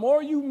 So the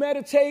more you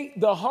meditate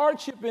the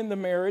hardship in the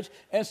marriage,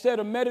 instead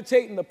of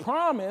meditating the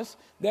promise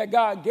that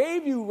God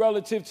gave you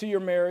relative to your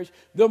marriage,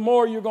 the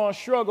more you're going to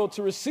struggle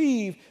to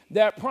receive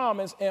that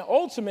promise, and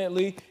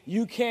ultimately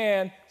you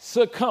can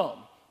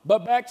succumb.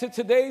 But back to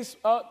today's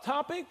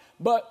topic,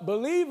 but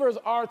believers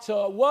are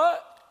to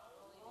what?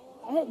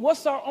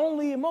 What's our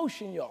only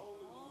emotion, y'all?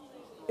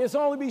 It's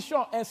only be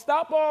strong. And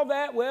stop all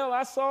that. Well,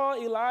 I saw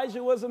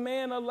Elijah was a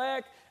man of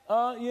lack,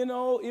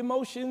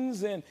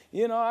 emotions. And,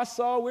 I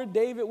saw where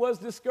David was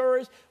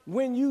discouraged.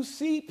 When you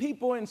see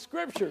people in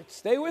Scripture,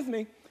 stay with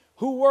me,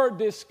 who were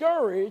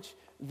discouraged,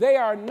 they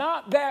are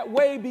not that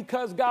way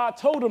because God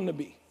told them to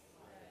be.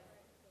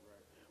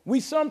 We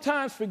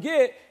sometimes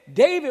forget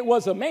David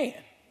was a man.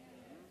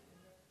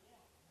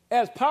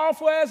 As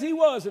powerful as he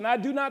was, and I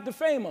do not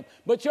defame him,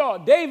 but y'all,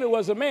 David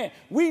was a man.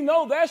 We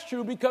know that's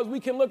true because we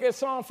can look at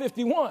Psalm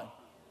 51.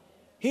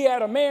 He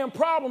had a man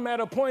problem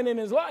at a point in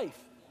his life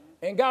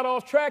and got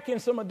off track in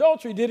some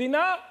adultery, did he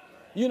not?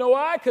 You know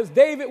why? Because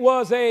David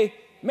was a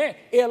man.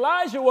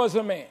 Elijah was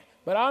a man.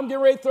 But I'm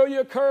getting ready to throw you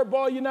a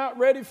curveball you're not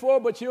ready for,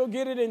 but you'll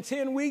get it in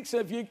 10 weeks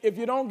if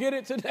you don't get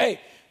it today.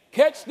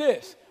 Catch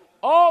this.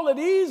 All of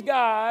these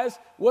guys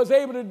was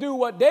able to do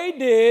what they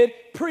did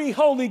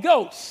pre-Holy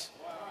Ghost.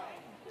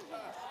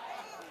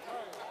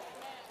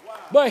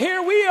 But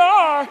here we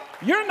are,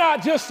 you're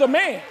not just a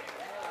man.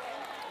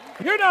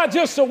 You're not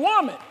just a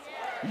woman.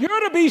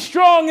 You're to be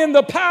strong in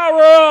the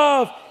power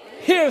of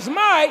his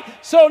might.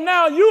 So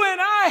now you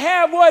and I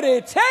have what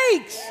it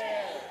takes.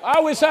 I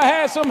wish I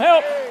had some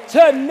help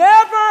to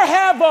never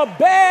have a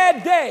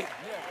bad day.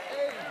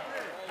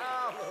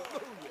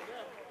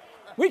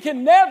 We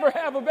can never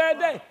have a bad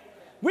day.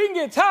 We can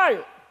get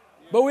tired,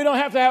 but we don't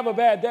have to have a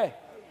bad day.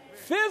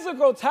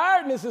 Physical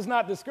tiredness is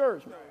not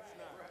discouragement.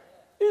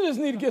 You just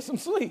need to get some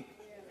sleep.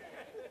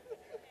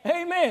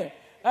 Amen.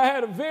 I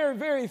had a very,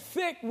 very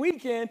thick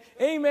weekend.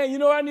 Amen. You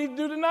know what I need to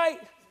do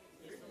tonight?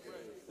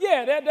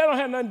 Yeah, that don't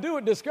have nothing to do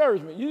with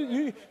discouragement.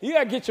 You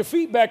got to get your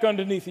feet back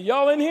underneath you.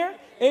 Y'all in here?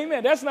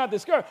 Amen. That's not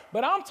discouragement.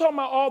 But I'm talking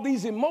about all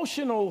these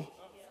emotional,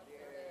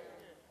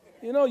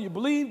 you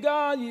believe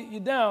God, you're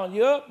down,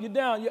 you're up, you're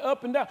down, you're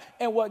up and down.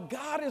 And what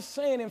God is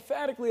saying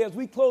emphatically as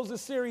we close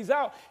this series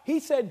out,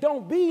 he said,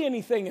 don't be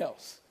anything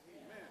else.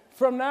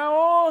 From now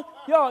on,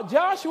 y'all,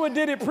 Joshua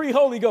did it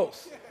pre-Holy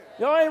Ghost.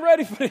 Y'all ain't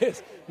ready for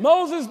this.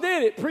 Moses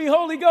did it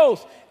pre-Holy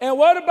Ghost. And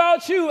what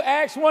about you?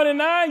 Acts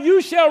 1:9,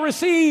 you shall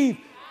receive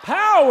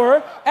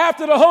power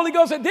after the Holy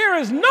Ghost. There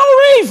is no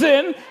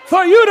reason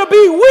for you to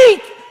be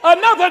weak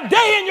another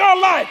day in your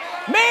life.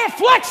 Man,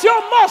 flex your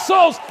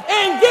muscles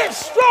and get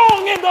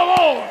strong in the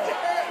Lord.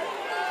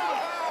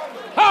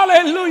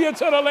 Hallelujah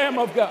to the Lamb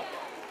of God.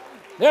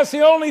 That's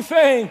the only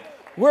thing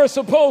we're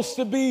supposed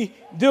to be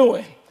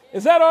doing.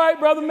 Is that all right,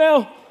 Brother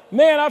Mel?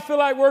 Man, I feel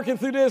like working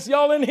through this.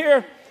 Y'all in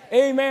here?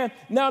 Amen.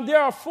 Now,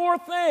 there are 4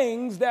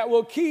 things that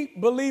will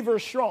keep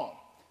believers strong.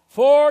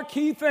 4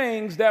 key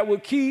things that will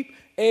keep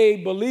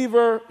a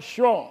believer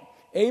strong.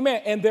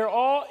 Amen. And they're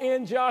all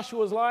in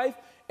Joshua's life,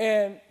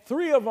 and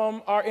 3 of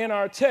them are in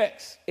our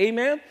text.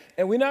 Amen.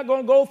 And we're not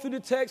going to go through the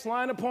text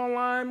line upon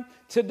line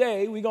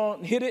today. We're going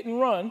to hit it and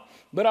run.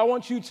 But I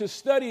want you to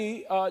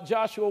study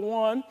Joshua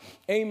 1.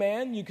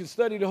 Amen. You can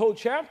study the whole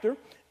chapter,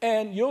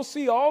 and you'll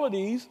see all of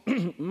these,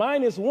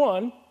 minus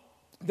one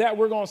that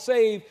we're going to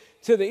save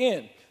to the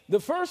end. The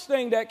first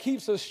thing that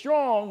keeps us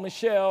strong,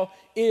 Michelle,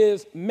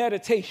 is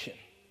meditation.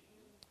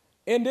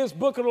 In this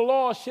book of the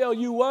law, shall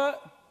you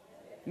what?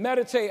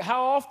 Meditate.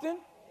 How often?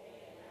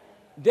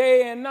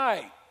 Day and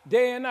night.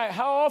 Day and night.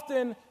 How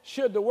often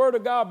should the word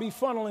of God be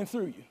funneling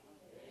through you?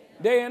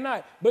 Day and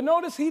night. But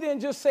notice he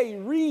didn't just say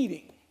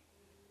reading.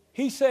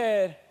 He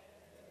said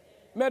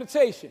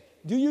meditation.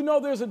 Do you know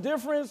there's a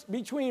difference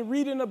between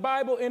reading the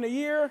Bible in a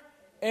year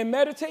and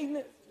meditating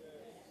it?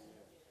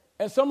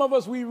 And some of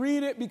us, we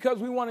read it because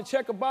we want to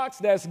check a box.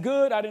 That's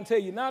good. I didn't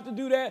tell you not to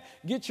do that.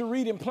 Get your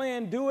reading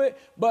plan, do it.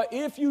 But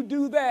if you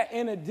do that,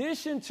 in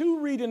addition to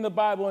reading the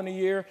Bible in a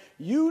year,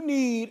 you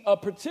need a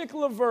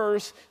particular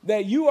verse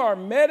that you are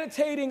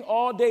meditating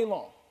all day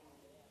long.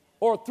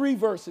 Or 3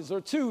 verses or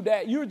 2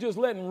 that you're just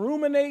letting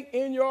ruminate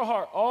in your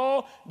heart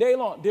all day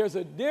long. There's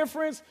a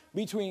difference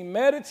between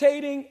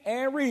meditating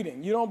and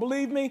reading. You don't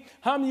believe me?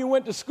 How many of you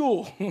went to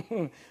school?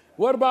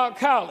 What about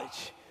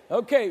college?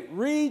 Okay,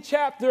 read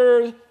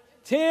chapter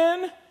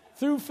 10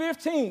 through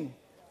 15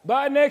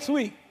 by next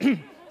week.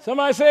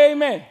 Somebody say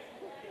amen.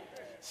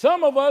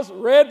 Some of us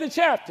read the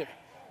chapter,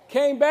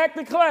 came back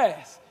to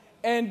class,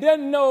 and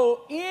didn't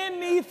know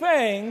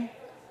anything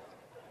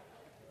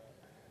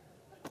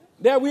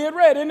that we had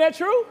read. Isn't that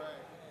true?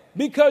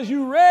 Because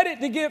you read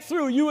it to get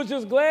through. You were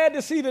just glad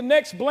to see the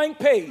next blank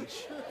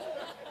page.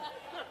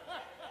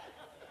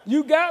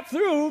 You got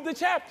through the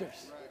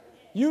chapters.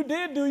 You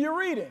did do your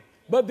reading.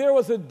 But there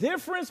was a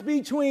difference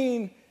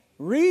between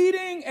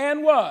reading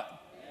and what?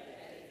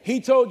 He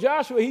told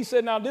Joshua, he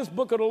said, now this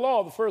book of the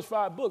law, the first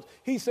 5 books,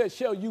 he said,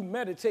 shall you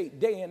meditate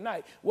day and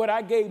night? What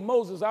I gave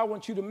Moses, I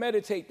want you to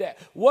meditate that.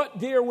 What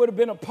there would have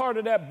been a part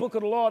of that book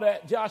of the law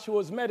that Joshua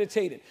was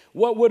meditating?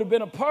 What would have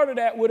been a part of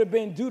that would have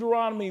been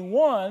Deuteronomy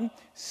 1,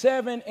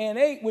 7, and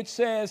 8, which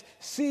says,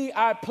 see,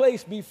 I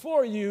place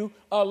before you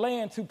a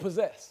land to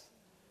possess.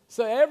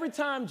 So every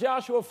time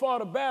Joshua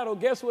fought a battle,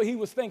 guess what he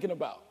was thinking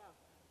about?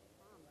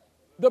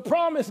 The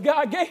promise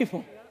God gave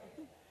him.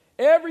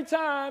 Every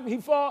time he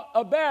fought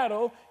a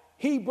battle,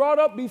 he brought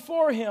up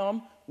before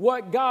him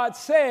what God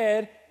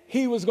said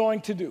he was going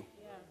to do.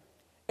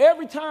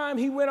 every time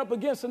he went up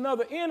against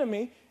another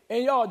enemy,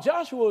 and y'all,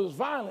 Joshua was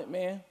violent,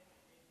 man.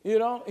 You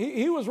know,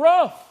 he was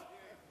rough.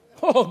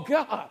 Oh,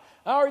 God.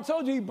 I already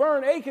told you he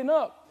burned Achan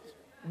up.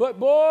 But,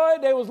 boy,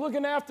 they was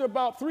looking after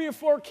about 3 or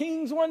 4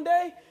 kings one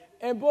day.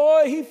 And,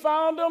 boy, he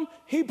found them.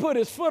 He put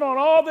his foot on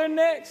all their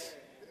necks.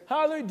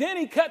 Hallelujah. Then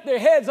he cut their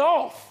heads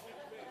off.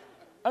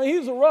 I mean, he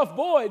was a rough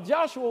boy.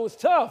 Joshua was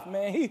tough,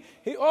 man. You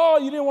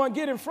didn't want to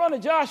get in front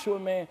of Joshua,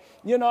 man.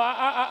 You know,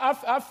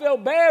 I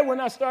felt bad when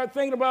I started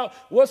thinking about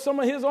what some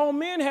of his own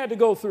men had to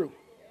go through.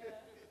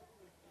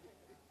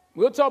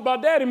 We'll talk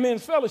about that in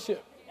men's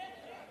fellowship.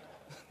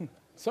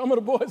 Some of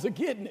the boys are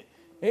getting it.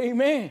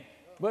 Amen.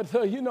 But,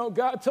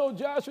 God told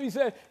Joshua, he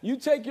said, you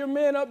take your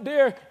men up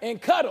there and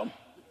cut them.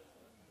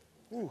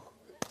 Ooh.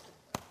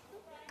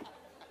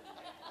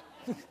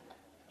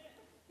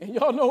 And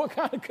y'all know what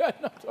kind of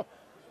cutting I'm talking.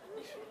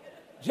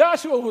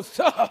 Joshua was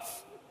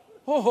tough.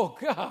 Oh,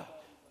 God.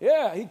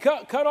 Yeah, he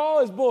cut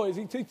all his boys.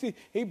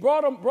 He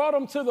brought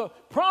them to the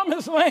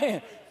promised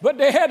land, but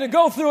they had to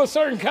go through a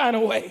certain kind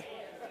of way.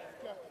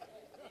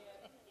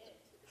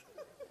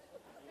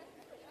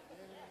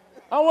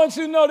 I want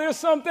you to know there's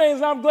some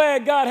things I'm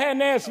glad God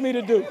hadn't asked me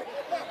to do.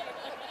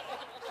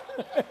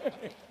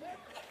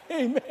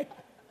 Amen.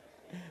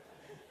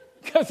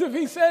 Because if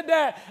he said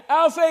that,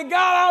 I'll say, God,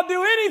 I'll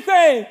do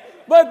anything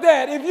but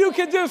that. If you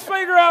could just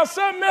figure out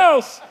something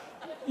else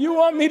you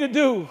want me to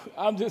do.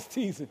 I'm just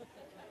teasing.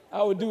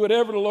 I would do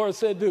whatever the Lord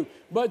said do.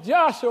 But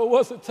Joshua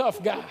was a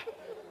tough guy.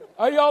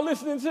 Are y'all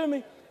listening to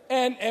me?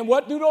 And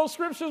what do those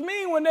scriptures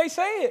mean when they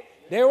say it?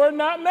 They were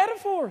not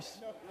metaphors.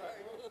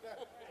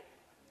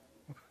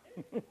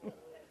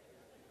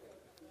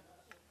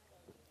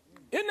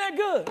 Isn't that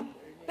good?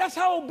 That's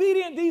how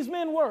obedient these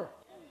men were.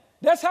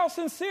 That's how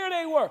sincere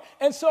they were.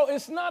 And so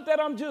it's not that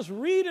I'm just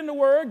reading the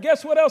word.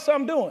 Guess what else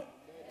I'm doing?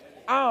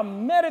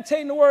 I'm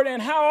meditating the word.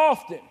 And how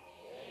often?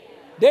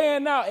 Day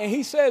and night. And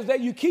he says that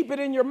you keep it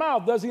in your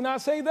mouth. Does he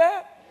not say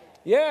that?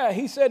 Yeah,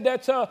 he said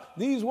that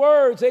these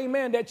words,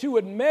 amen, that you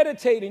would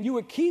meditate and you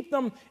would keep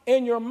them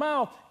in your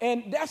mouth.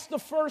 And that's the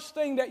first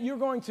thing that you're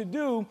going to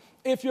do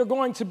if you're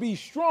going to be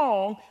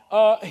strong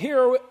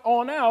here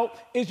on out,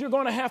 is you're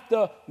going to have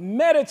to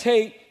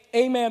meditate,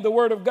 amen, the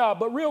word of God.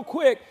 But real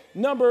quick,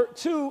 number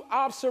 2,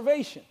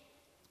 observation.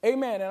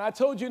 Amen. And I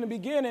told you in the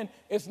beginning,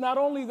 it's not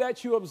only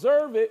that you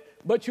observe it,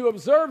 but you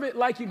observe it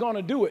like you're going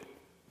to do it.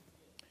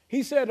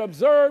 He said,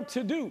 observe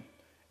to do.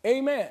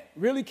 Amen.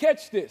 Really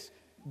catch this.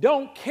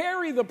 Don't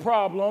carry the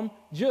problem,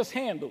 just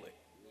handle it.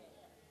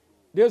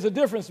 There's a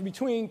difference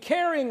between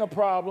carrying a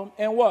problem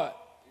and what?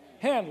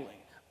 Handling.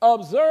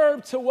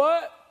 Observe to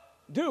what?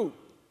 Do.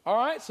 All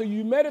right? So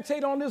you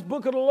meditate on this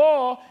book of the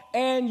law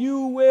and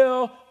you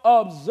will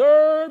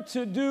observe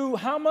to do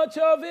how much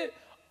of it?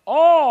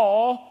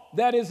 All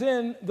that is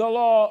in the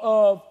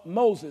law of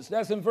Moses.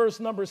 That's in verse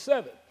number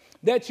 7.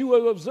 That you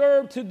will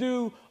observe to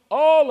do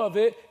all of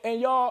it. And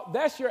y'all,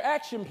 that's your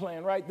action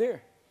plan right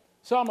there.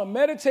 So I'm going to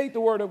meditate the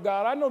word of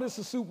God. I know this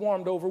is soup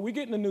warmed over. We're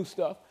getting the new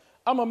stuff.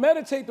 I'm going to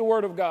meditate the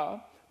word of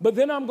God. But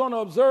then I'm going to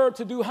observe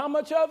to do how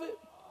much of it?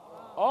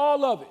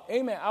 All of it.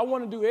 Amen. I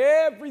want to do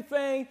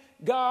everything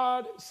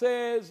God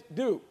says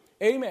do.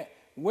 Amen.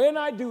 When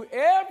I do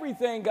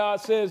everything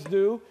God says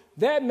do,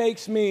 that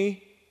makes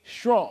me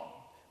strong.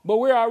 But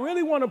where I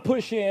really want to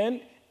push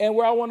in and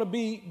where I want to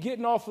be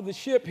getting off of the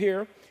ship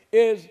here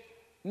is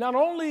not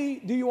only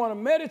do you want to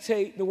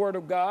meditate the word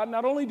of God,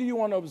 not only do you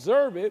want to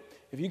observe it,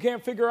 if you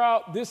can't figure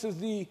out this is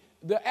the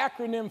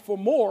acronym for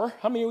more,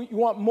 how many you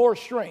want more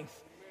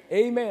strength?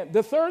 Amen.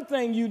 The third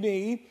thing you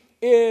need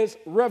is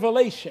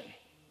revelation.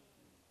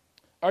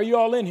 Are you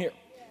all in here?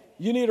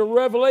 You need a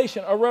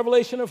revelation. A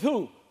revelation of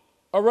who?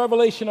 A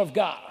revelation of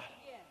God.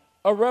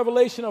 A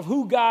revelation of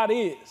who God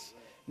is.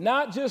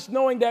 Not just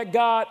knowing that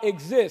God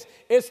exists.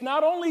 It's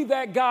not only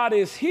that God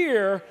is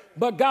here,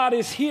 but God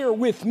is here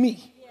with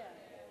me.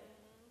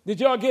 Did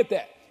y'all get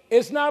that?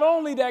 It's not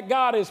only that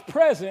God is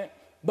present,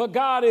 but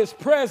God is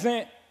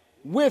present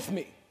with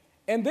me.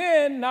 And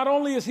then not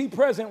only is he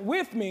present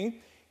with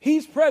me,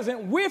 he's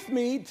present with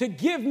me to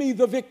give me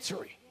the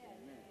victory.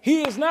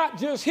 He is not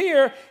just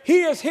here,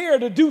 he is here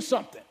to do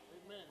something.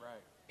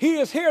 He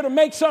is here to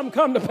make something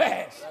come to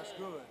pass.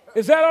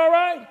 Is that all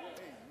right?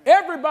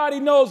 Everybody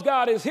knows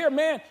God is here,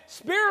 man.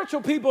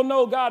 Spiritual people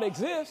know God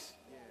exists.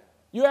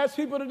 You ask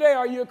people today,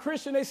 are you a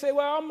Christian? They say,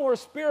 well, I'm more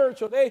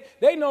spiritual.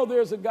 They know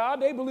there's a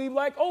God. They believe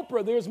like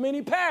Oprah, there's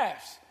many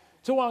paths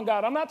to one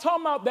God. I'm not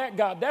talking about that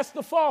God. That's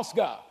the false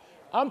God.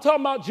 I'm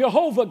talking about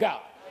Jehovah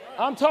God.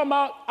 I'm talking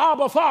about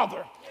Abba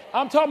Father.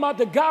 I'm talking about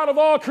the God of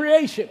all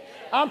creation.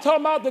 I'm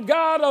talking about the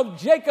God of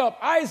Jacob,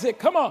 Isaac.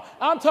 Come on.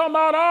 I'm talking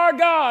about our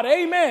God.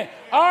 Amen.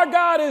 Our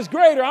God is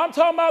greater. I'm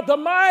talking about the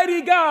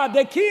mighty God,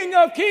 the King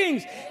of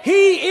Kings.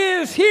 He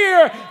is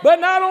here, but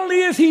not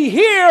only is he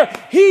here,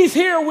 he's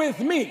here with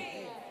me.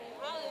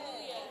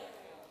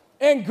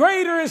 And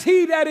greater is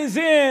he that is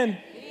in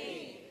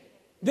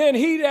than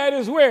he that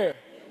is where?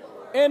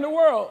 In the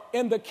world.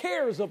 In the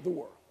cares of the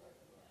world.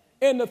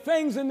 In the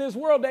things in this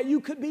world that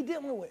you could be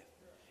dealing with.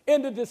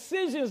 In the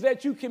decisions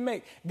that you can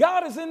make.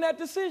 God is in that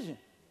decision.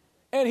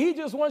 And he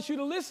just wants you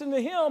to listen to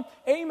him.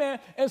 Amen.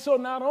 And so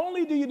not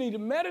only do you need to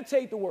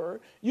meditate the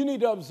word, you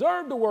need to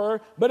observe the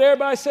word, but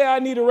everybody say, I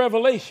need a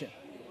revelation.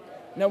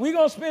 Now, we're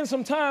going to spend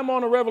some time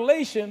on a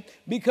revelation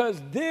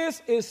because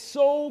this is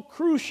so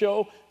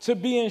crucial to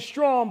being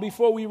strong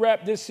before we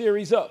wrap this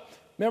series up.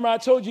 Remember, I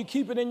told you,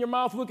 keep it in your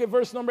mouth. Look at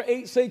verse number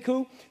 8,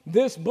 Sekou.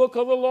 This book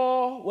of the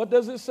law, what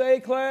does it say,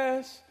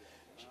 class?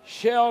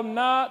 Shall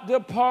not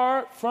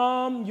depart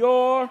from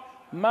your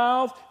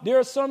mouth. There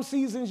are some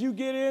seasons you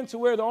get into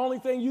where the only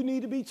thing you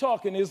need to be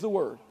talking is the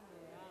word.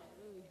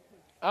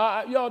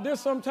 There's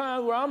some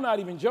times where I'm not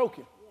even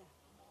joking.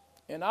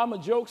 And I'm a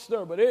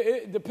jokester, but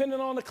it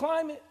depending on the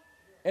climate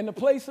and the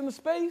place and the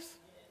space,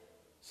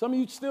 some of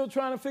you still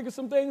trying to figure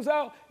some things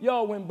out.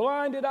 When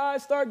blinded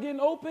eyes start getting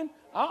open,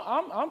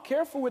 I'm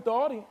careful with the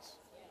audience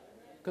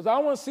because I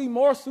want to see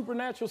more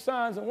supernatural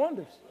signs and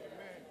wonders.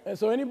 And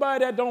so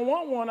anybody that don't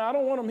want one, I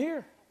don't want them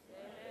here.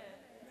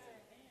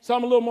 So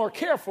I'm a little more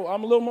careful.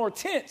 I'm a little more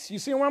tense. You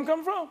see where I'm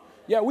coming from?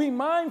 Yeah, we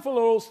mindful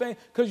of those things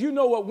because you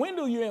know what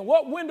window you're in.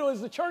 What window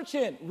is the church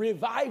in?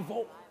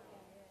 Revival.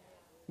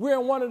 We're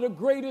in one of the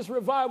greatest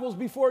revivals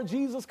before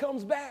Jesus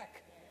comes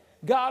back.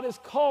 God is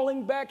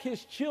calling back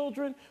his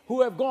children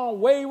who have gone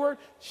wayward,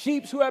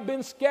 sheep who have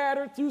been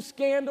scattered through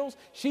scandals,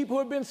 sheep who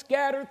have been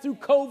scattered through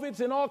COVIDs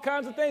and all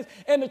kinds of things.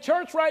 And the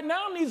church right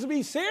now needs to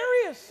be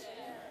serious.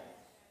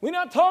 We're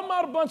not talking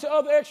about a bunch of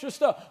other extra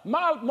stuff.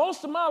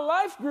 Most of my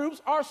life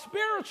groups are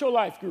spiritual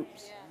life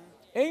groups.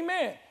 Yeah.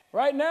 Amen.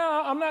 Right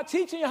now, I'm not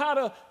teaching you how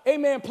to,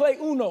 play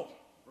Uno.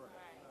 Right.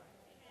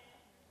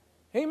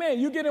 Amen.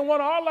 You get in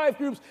one of our life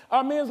groups,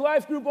 our men's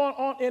life group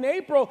in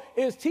April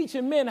is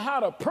teaching men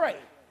how to pray.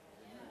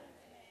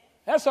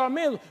 That's our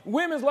men's.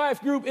 Women's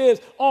life group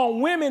is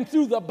on women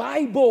through the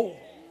Bible.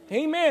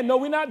 Amen. No,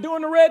 we're not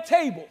doing the red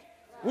table.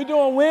 We're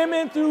doing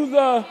women through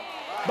the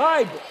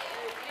Bible.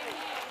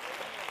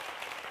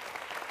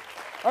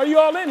 Are you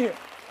all in here?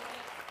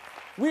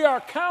 We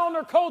are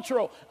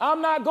countercultural.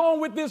 I'm not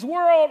going with this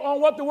world on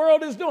what the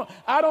world is doing.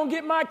 I don't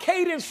get my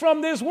cadence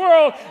from this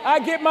world. I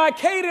get my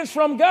cadence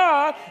from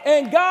God,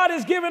 and God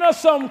is giving us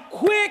some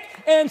quick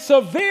and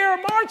severe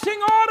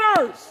marching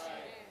orders.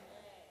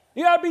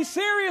 You got to be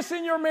serious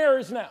in your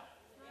marriage now.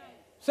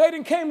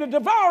 Satan came to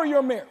devour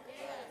your marriage.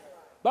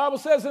 Bible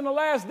says in the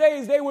last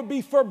days they would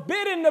be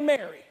forbidden to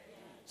marry.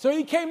 So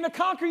he came to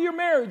conquer your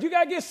marriage. You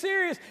got to get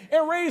serious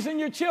in raising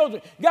your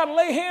children. You got to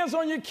lay hands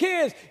on your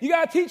kids. You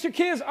got to teach your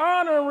kids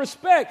honor and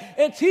respect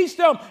and teach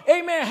them,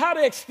 how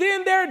to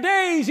extend their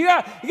days. You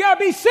got to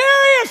be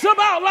serious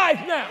about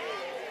life now.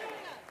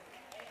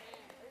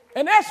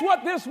 And that's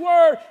what this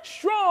word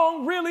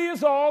strong really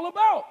is all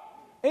about.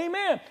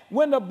 Amen.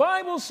 When the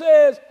Bible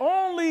says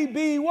only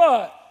be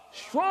what?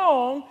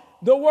 Strong.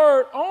 The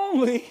word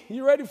only,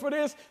 you ready for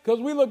this? Because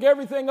we look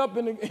everything up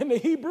in the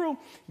Hebrew.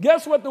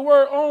 Guess what the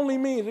word only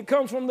means? It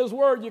comes from this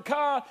word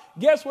yakah.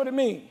 Guess what it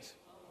means?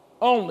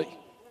 Only.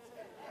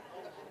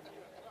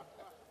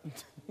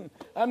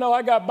 I know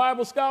I got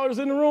Bible scholars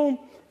in the room.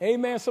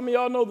 Amen. Some of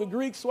y'all know the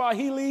Greek,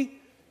 Swahili,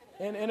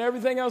 and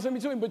everything else in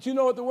between. But you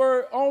know what the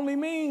word only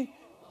means?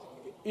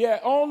 Yeah,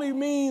 only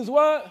means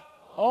what?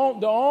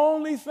 The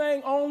only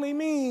thing only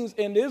means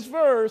in this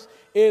verse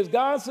is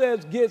God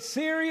says, get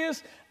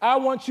serious. I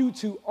want you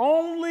to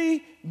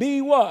only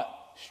be what?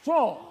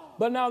 Strong.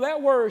 But now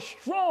that word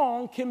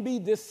strong can be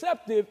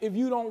deceptive if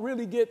you don't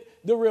really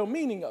get the real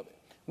meaning of it.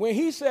 When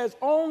he says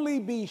only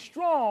be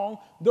strong,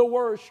 the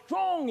word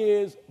strong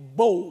is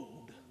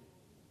bold.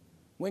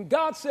 When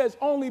God says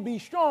only be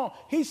strong,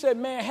 he said,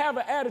 man, have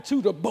an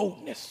attitude of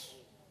boldness.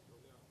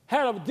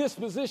 Have a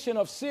disposition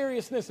of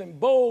seriousness and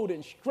bold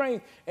and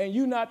strength, and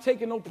you're not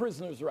taking no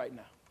prisoners right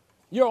now.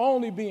 You're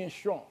only being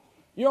strong.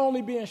 You're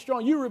only being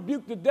strong. You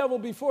rebuke the devil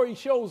before he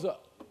shows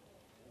up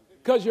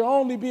because you're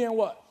only being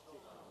what?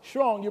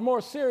 Strong. You're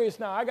more serious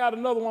now. I got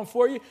another one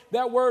for you.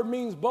 That word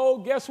means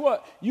bold. Guess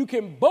what? You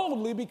can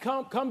boldly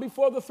come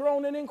before the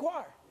throne and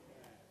inquire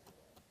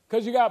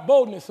because you got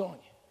boldness on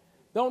you.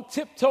 Don't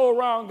tiptoe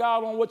around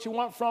God on what you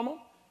want from him.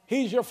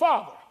 He's your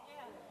father.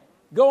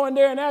 Go in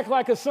there and act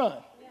like a son.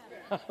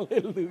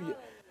 Hallelujah.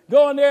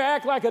 Go in there,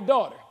 act like a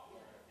daughter.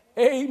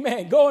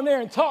 Amen. Go in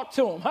there and talk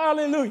to him.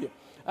 Hallelujah.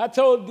 I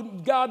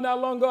told God not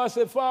long ago, I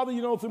said, Father,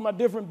 through my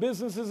different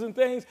businesses and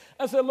things,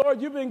 I said,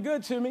 Lord, you've been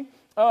good to me.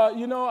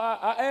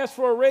 I asked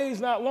for a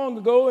raise not long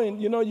ago,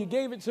 and, you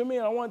gave it to me,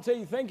 and I want to tell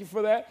you thank you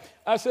for that.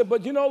 I said,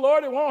 but,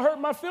 Lord, it won't hurt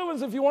my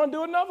feelings if you want to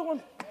do another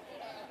one.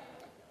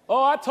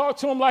 Oh, I talk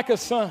to him like a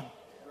son.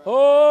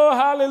 Oh,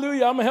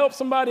 hallelujah. I'm going to help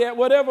somebody at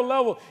whatever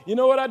level. You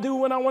know what I do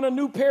when I want a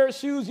new pair of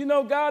shoes?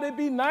 God, it'd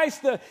be nice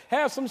to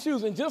have some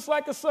shoes. And just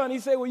like a son, he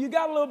said, well, you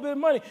got a little bit of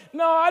money.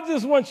 No, I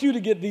just want you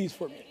to get these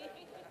for me.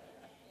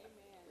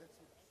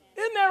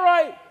 Isn't that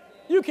right?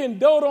 You can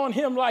dote on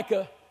him like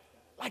a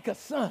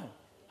son.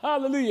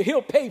 Hallelujah.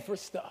 He'll pay for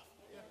stuff.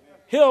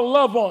 He'll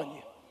love on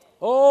you.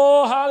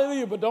 Oh,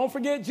 hallelujah. But don't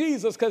forget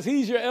Jesus because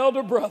he's your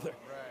elder brother.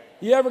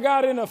 You ever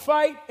got in a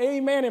fight,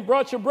 amen, and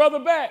brought your brother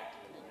back?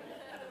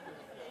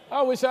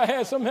 I wish I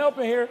had some help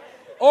in here.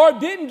 or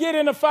didn't get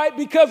in a fight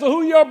because of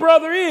who your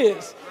brother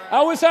is.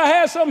 I wish I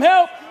had some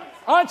help.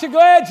 Aren't you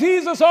glad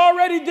Jesus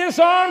already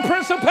disarmed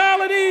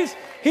principalities?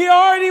 He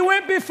already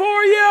went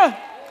before you.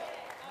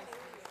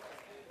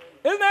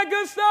 Isn't that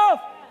good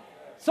stuff?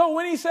 So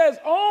when he says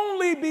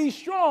only be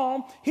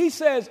strong, he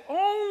says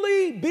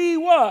only be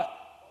what?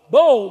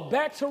 Bold.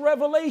 Back to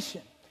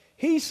Revelation.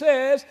 He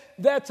says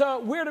that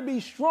we're to be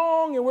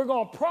strong and we're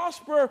going to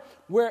prosper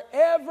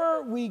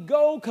wherever we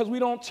go because we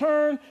don't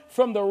turn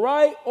from the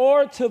right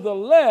or to the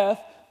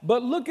left.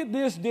 But look at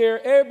this, dear.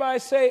 Everybody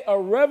say a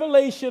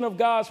revelation of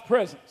God's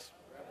presence.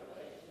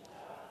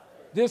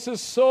 This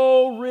is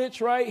so rich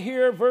right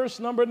here, verse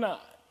number 9.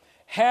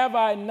 Have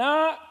I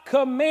not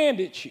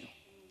commanded you?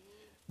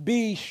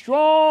 Be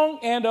strong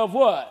and of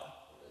what?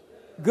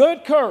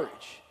 Good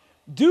courage.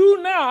 Do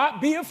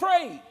not be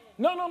afraid.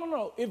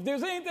 No. If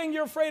there's anything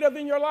you're afraid of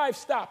in your life,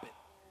 stop it.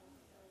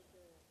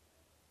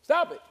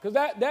 Stop it. Because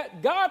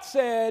that God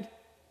said,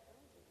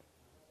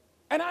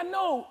 and I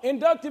know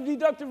inductive,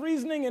 deductive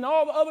reasoning and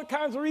all the other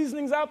kinds of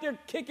reasonings out there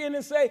kick in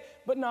and say,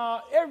 but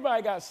nah,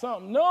 everybody got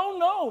something.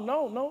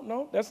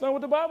 No. That's not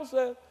what the Bible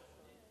said.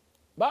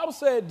 The Bible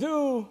said,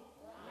 do.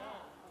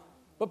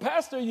 But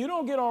Pastor, you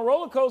don't get on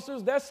roller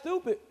coasters. That's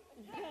stupid.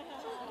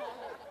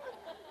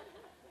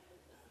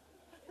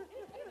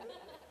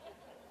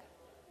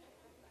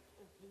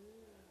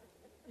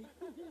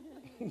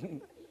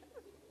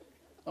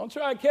 Don't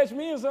try to catch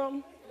me in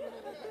something.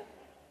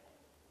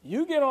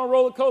 You get on a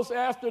roller coaster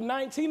after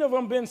 19 of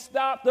them been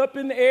stopped up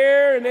in the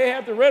air and they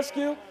have to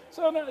rescue.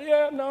 So,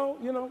 I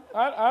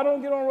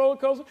don't get on roller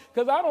coasters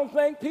because I don't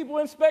think people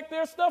inspect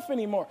their stuff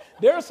anymore.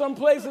 There are some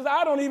places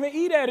I don't even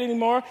eat at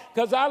anymore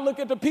because I look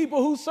at the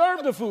people who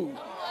serve the food.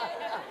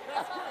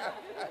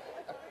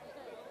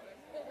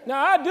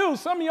 Now, I do.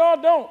 Some of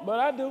y'all don't, but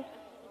I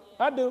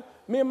do.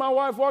 Me and my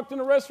wife walked in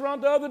the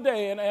restaurant the other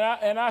day, and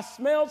I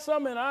smelled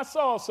something, and I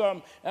saw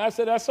something. And I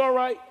said, that's all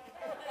right.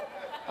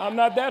 I'm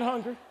not that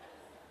hungry.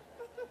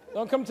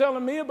 Don't come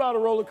telling me about a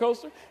roller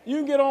coaster. You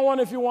can get on one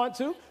if you want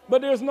to,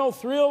 but there's no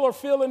thrill or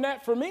feel in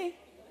that for me.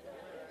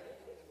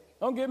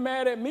 Don't get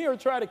mad at me or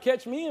try to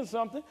catch me in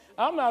something.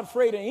 I'm not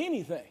afraid of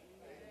anything.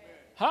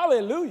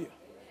 Hallelujah.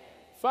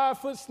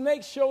 5-foot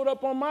snake showed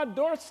up on my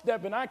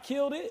doorstep, and I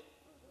killed it.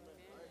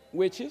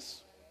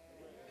 Witches.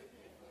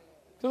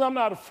 Because I'm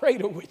not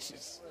afraid of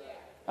witches.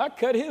 I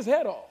cut his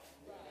head off.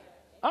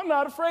 I'm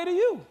not afraid of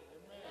you.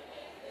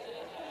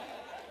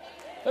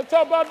 Let's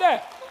talk about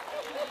that.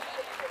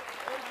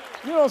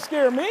 You don't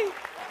scare me.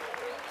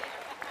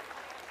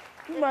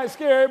 You might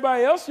scare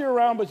everybody else you're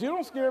around, but you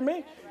don't scare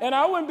me. And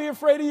I wouldn't be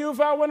afraid of you if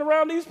I went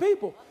around these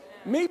people.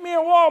 Meet me in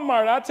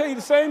Walmart. I'll tell you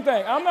the same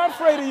thing. I'm not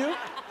afraid of you.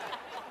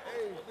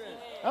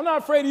 I'm not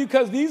afraid of you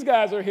because these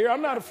guys are here.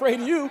 I'm not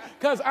afraid of you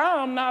because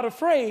I'm not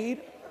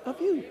afraid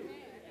of you.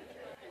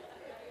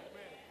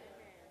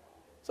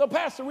 So,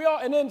 Pastor,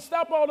 and then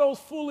stop all those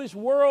foolish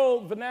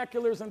world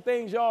vernaculars and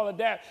things y'all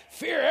adapt.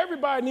 Fear,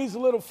 everybody needs a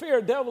little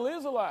fear. Devil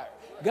is a liar.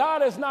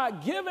 God has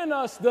not given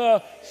us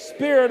the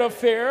spirit of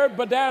fear,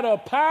 but that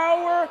of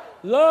power,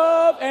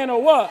 love, and a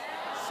what?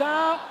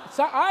 Sound.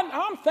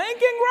 I'm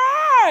thinking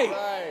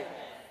right.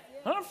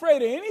 I'm not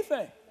afraid of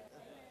anything.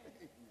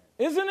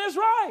 Isn't this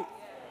right?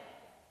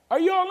 Are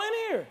you all in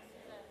here?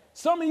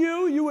 Some of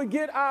you would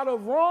get out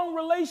of wrong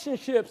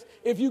relationships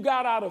if you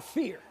got out of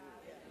fear.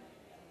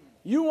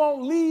 You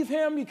won't leave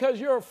him because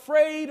you're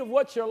afraid of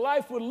what your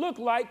life would look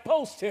like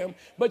post him,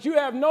 but you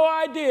have no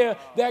idea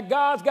that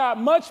God's got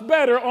much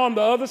better on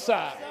the other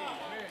side.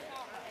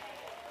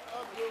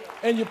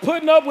 And you're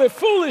putting up with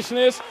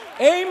foolishness.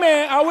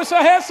 Amen. I wish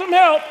I had some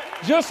help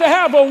just to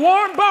have a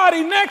warm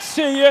body next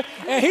to you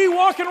and he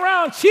walking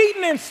around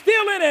cheating and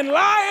stealing and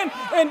lying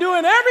and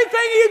doing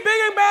everything he's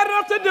big and bad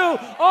enough to do,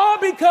 all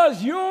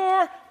because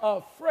you're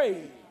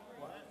afraid.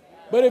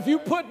 But if you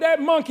put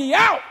that monkey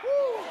out,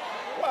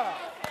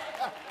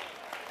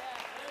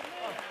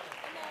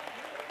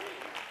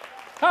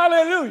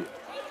 hallelujah,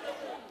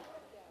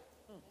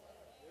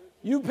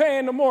 you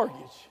paying the mortgage.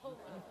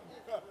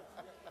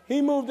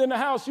 He moved in the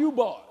house you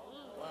bought.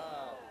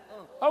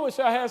 I wish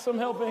I had some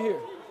help in here.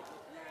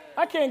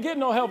 I can't get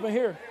no help in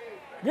here.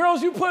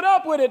 Girls, you put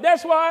up with it.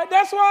 That's why.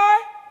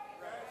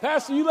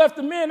 Pastor, you left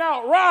the men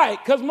out. Right,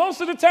 because most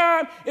of the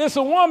time, it's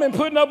a woman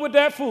putting up with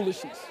that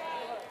foolishness.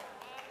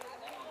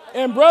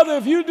 And brother,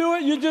 if you do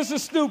it, you're just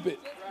as stupid.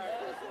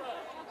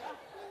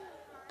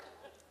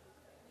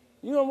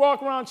 You don't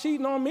walk around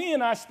cheating on me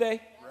and I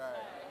stay.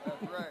 Right.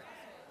 That's right.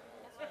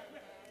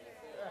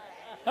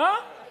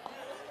 Huh?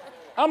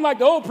 I'm like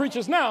the old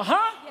preachers now,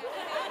 huh?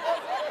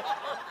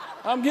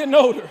 I'm getting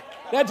older.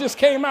 That just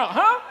came out,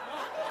 huh?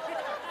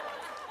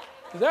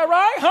 Is that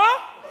right,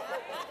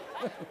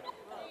 huh?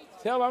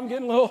 Tell I'm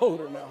getting a little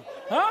older now,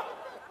 huh?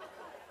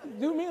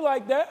 Do me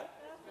like that.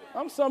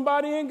 I'm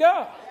somebody in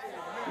God.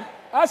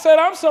 I said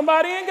I'm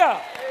somebody in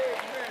God.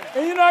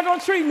 And you're not going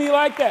to treat me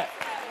like that.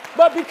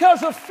 But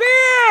because of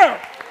fear,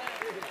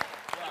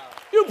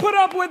 you put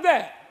up with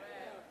that.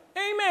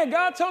 Amen.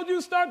 God told you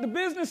to start the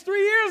business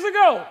 3 years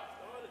ago.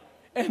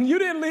 And you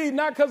didn't leave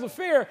not because of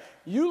fear.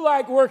 You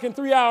like working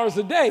 3 hours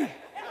a day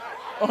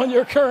on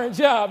your current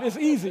job. It's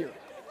easier.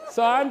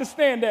 So I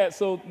understand that.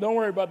 So don't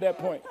worry about that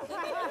point.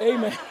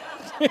 Amen.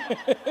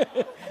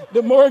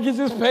 The mortgage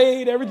is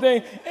paid,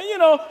 everything.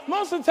 And,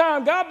 most of the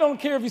time, God don't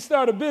care if you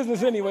start a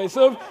business anyway.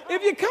 So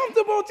if you're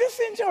comfortable, just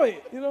enjoy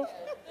it,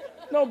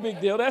 No big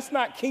deal. That's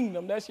not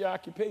kingdom. That's your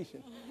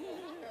occupation.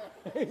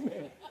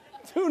 Amen.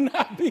 Do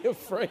not be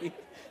afraid.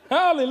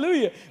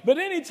 Hallelujah. But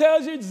then he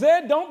tells you,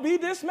 Zed, don't be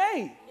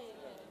dismayed.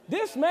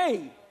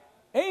 Dismayed.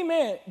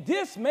 Amen.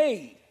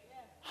 Dismayed.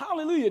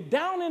 Hallelujah.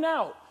 Down and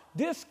out.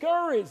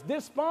 Discouraged.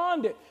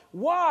 Despondent.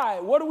 Why?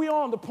 What are we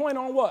on? The point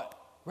on what?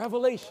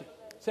 Revelation.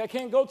 See, I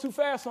can't go too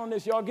fast on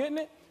this. Y'all getting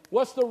it?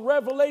 What's the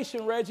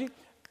revelation, Reggie?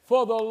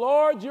 For the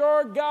Lord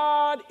your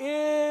God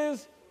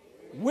is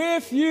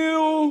with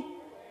you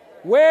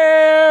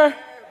wherever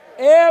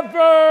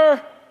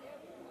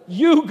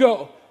you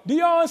go. Do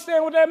y'all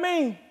understand what that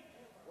means?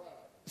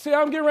 See,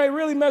 I'm getting ready to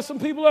really mess some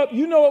people up.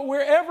 You know what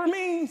wherever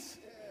means?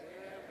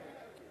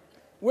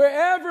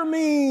 Wherever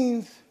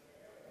means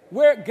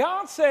where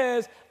God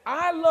says,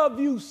 I love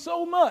you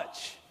so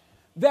much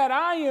that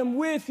I am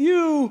with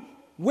you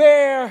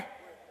wherever.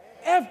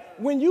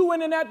 When you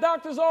went in that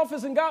doctor's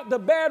office and got the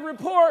bad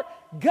report,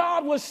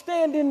 God was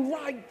standing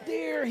right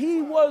there.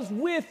 He was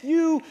with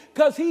you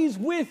because he's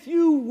with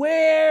you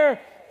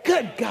where?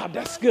 Good God,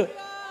 that's good.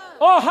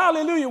 Oh,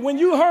 hallelujah. When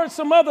you heard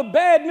some other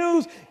bad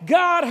news,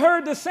 God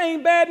heard the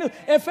same bad news.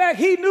 In fact,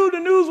 he knew the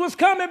news was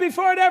coming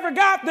before it ever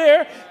got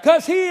there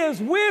because he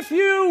is with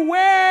you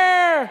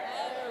wherever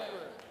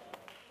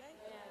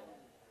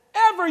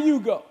you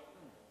go.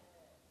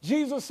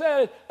 Jesus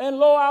said, and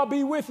lo, I'll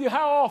be with you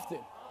how often?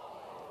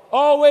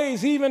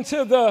 Always, even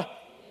to the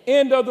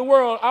end of the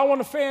world. I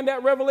want to fan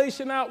that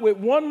revelation out with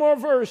one more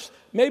verse,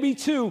 maybe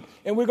two,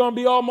 and we're going to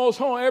be almost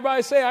home.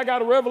 Everybody say, I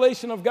got a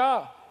revelation of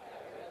God.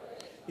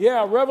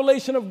 Yeah,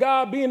 revelation of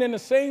God being in the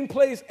same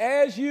place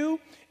as you,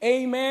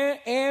 amen,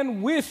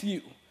 and with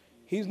you.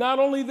 He's not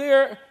only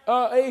there,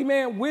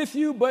 amen, with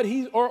you, but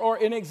or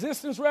in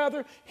existence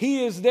rather,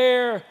 he is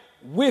there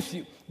with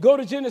you. Go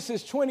to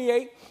Genesis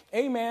 28,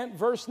 amen,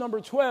 verse number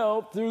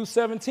 12 through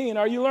 17.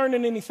 Are you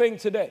learning anything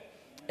today?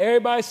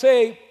 Everybody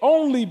say,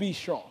 only be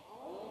strong.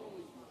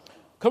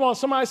 Come on,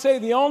 somebody say,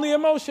 the only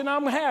emotion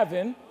I'm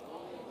having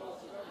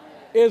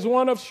is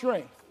one of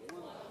strength.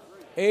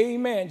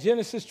 Amen.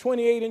 Genesis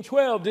 28 and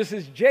 12. This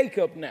is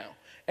Jacob now.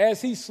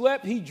 As he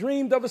slept, he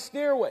dreamed of a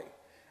stairway.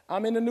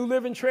 I'm in the New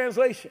Living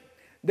Translation.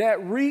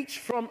 That reached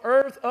from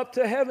earth up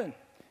to heaven.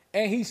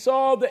 And he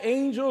saw the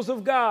angels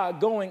of God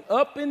going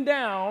up and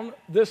down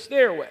the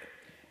stairway.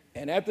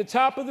 And at the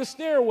top of the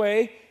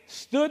stairway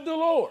stood the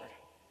Lord.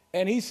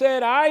 And he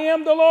said, I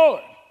am the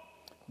Lord,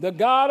 the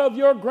God of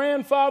your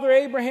grandfather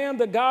Abraham,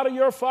 the God of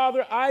your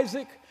father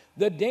Isaac.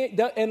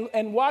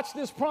 And watch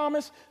this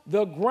promise.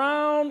 The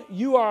ground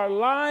you are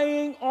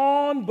lying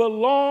on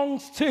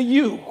belongs to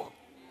you.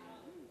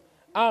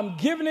 I'm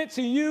giving it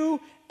to you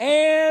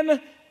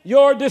and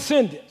your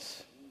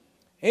descendants.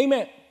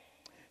 Amen.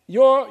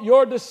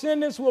 Your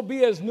descendants will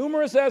be as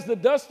numerous as the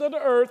dust of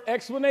the earth,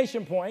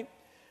 exclamation point.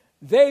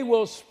 They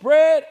will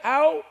spread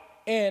out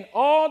in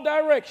all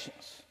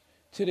directions.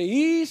 To the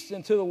east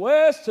and to the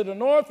west, to the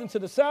north and to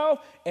the south,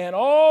 and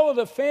all of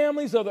the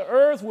families of the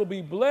earth will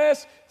be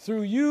blessed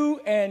through you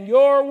and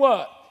your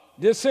what?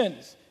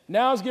 Descendants.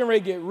 Now it's getting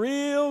ready to get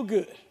real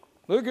good.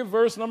 Look at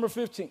verse number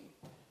 15.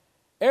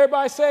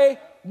 Everybody say,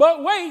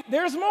 but wait,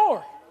 there's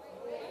more.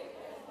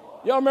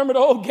 Y'all remember the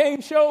old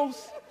game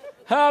shows?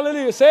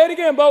 Hallelujah. Say it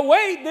again, but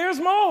wait, there's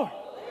more.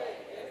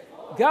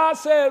 God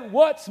said,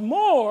 what's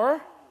more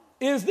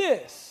is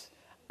this.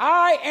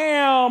 I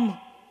am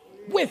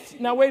with you.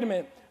 Now, wait a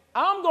minute.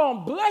 I'm going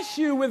to bless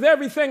you with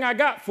everything I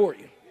got for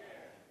you.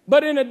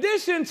 But in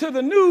addition to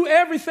the new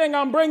everything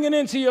I'm bringing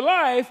into your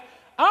life,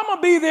 I'm going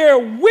to be there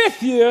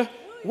with you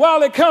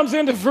while it comes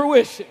into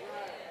fruition.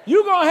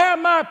 You're going to have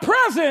my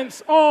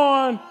presence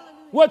on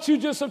what you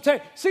just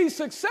obtained. See,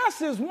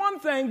 success is one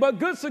thing, but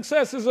good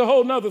success is a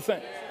whole nother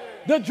thing.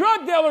 The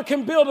drug dealer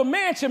can build a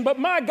mansion, but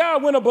my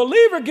God, when a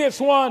believer gets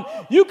one,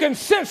 you can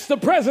sense the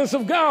presence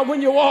of God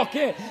when you walk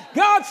in.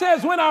 God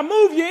says, when I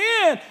move you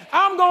in,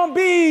 I'm going to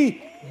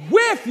be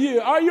with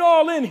you. Are you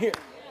all in here?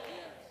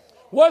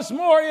 What's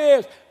more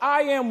is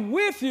I am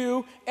with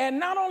you. And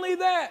not only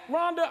that,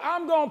 Rhonda,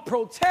 I'm going to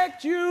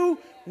protect you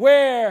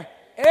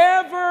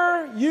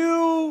wherever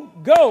you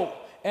go.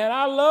 And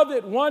I love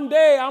it. One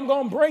day I'm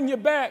going to bring you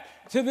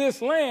back to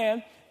this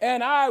land,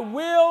 and I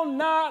will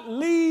not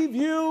leave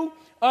you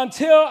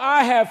until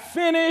I have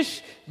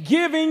finished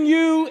giving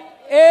you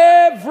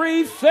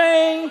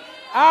everything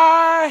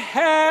I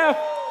have.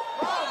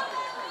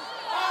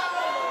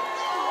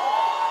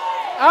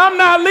 I'm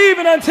not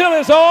leaving until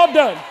it's all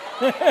done.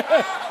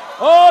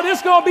 Oh, this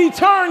is going to be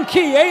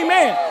turnkey.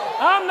 Amen.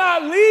 I'm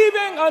not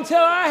leaving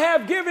until I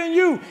have given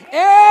you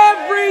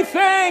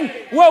everything.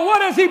 Well, what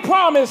does he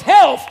promise?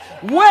 Health,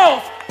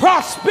 wealth,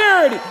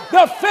 prosperity,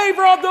 the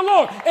favor of the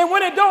Lord. And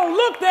when it don't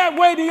look that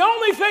way, the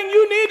only thing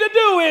you need to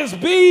do is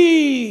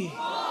be.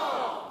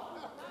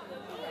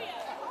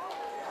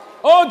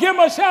 Oh, give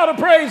him a shout of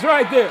praise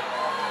right there.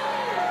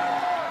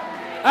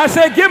 I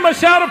said, give him a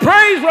shout of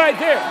praise right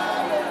there.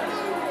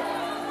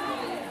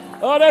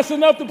 Oh, that's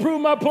enough to prove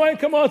my point.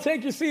 Come on,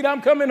 take your seat.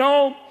 I'm coming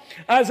home.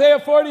 Isaiah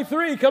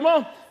 43. Come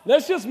on.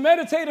 Let's just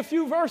meditate a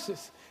few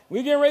verses.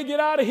 We're getting ready to get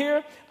out of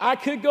here. I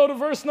could go to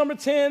verse number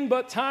 10,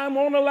 but time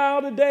won't allow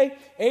today.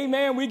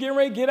 Amen. We're getting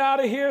ready to get out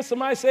of here.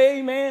 Somebody say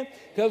amen,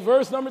 because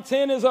verse number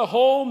 10 is a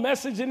whole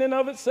message in and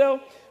of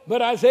itself.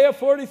 But Isaiah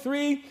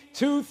 43,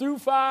 2 through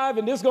 5,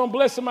 and this is going to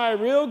bless somebody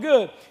real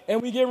good.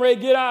 And we getting ready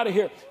to get out of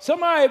here.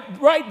 Somebody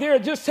right there,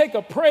 just take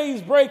a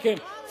praise break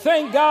and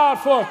thank God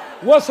for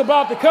what's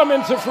about to come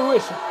into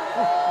fruition.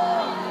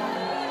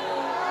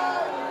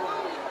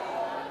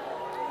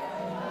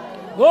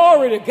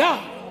 Glory to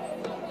God.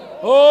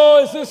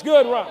 Oh, is this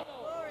good, Rob?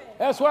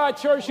 That's why,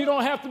 church, you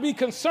don't have to be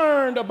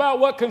concerned about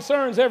what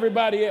concerns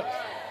everybody else.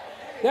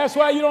 That's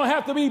why you don't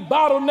have to be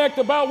bottlenecked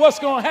about what's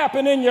going to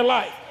happen in your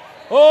life.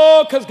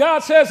 Oh, because God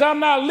says, I'm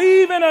not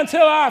leaving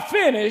until I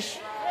finish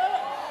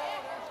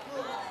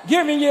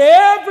giving you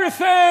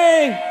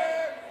everything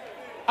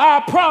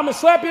I promise.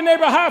 Slap your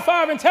neighbor high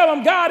five and tell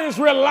him God is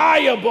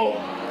reliable.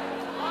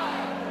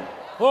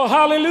 Oh,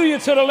 hallelujah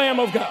to the Lamb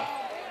of God.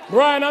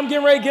 Brian, I'm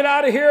getting ready to get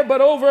out of here,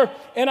 but over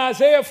in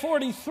Isaiah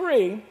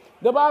 43,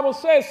 the Bible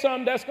says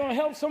something that's going to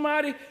help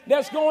somebody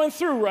that's going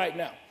through right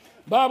now.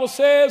 The Bible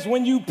says,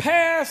 when you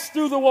pass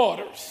through the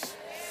waters,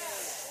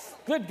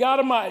 good God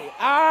Almighty,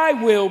 I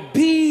will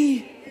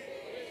be.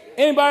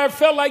 Anybody ever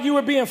felt like you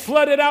were being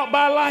flooded out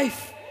by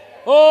life?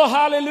 Oh,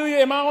 hallelujah.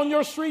 Am I on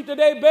your street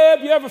today,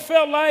 babe? You ever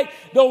felt like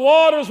the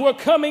waters were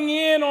coming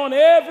in on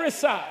every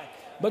side?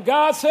 But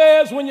God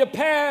says, when you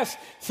pass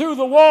through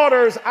the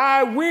waters,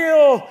 I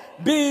will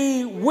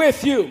be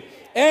with you.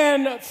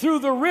 And through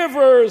the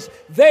rivers,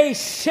 they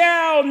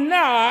shall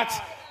not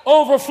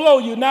overflow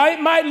you. Now, it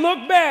might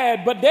look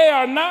bad, but they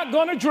are not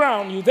going to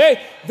drown you. They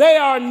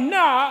are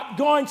not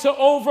going to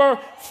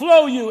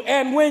overflow you.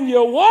 And when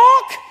you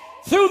walk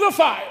through the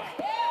fire,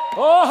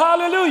 oh,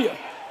 hallelujah,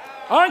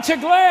 aren't you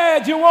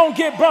glad you won't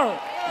get burned?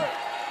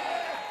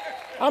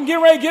 I'm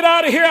getting ready to get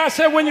out of here. I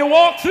said, when you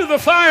walk through the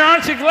fire,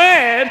 aren't you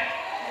glad?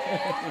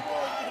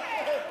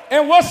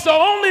 And what's the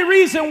only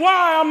reason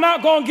why I'm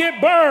not going to get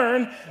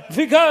burned?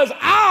 Because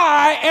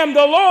I am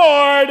the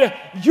Lord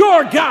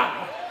your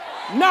God.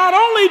 Not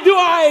only do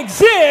I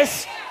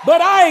exist,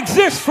 but I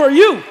exist for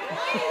you.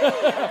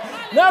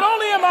 Not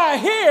only am I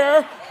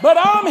here, but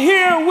I'm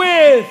here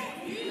with,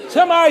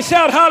 somebody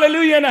shout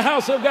hallelujah in the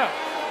house of God.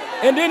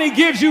 And then he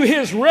gives you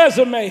his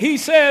resume. He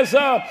says,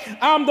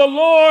 I'm the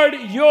Lord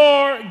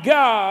your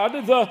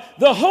God,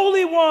 the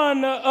Holy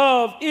One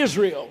of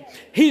Israel.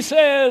 He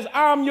says,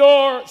 I'm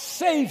your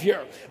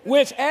Savior,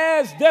 which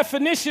adds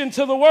definition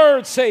to the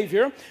word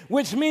Savior,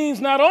 which means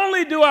not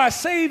only do I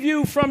save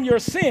you from your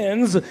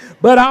sins,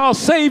 but I'll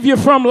save you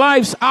from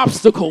life's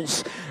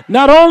obstacles.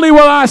 Not only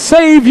will I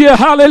save you,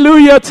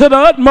 hallelujah, to the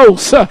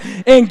utmost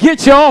and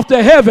get you off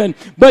to heaven,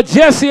 but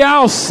Jesse,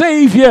 I'll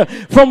save you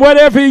from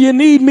whatever you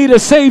need me to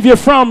save you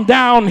from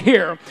down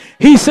here.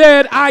 He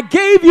said, I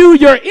gave you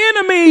your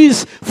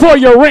enemies for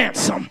your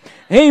ransom.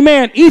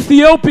 Amen.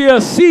 Ethiopia,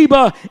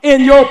 Seba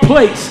in your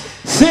place.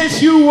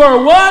 Since you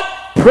were what?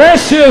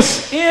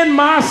 Precious in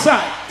my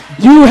sight.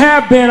 You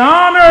have been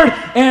honored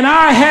and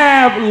I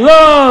have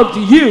loved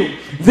you.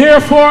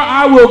 Therefore,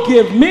 I will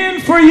give men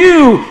for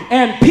you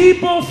and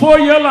people for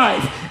your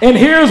life. And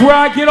here's where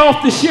I get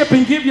off the ship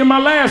and give you my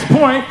last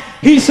point.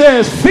 He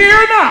says, fear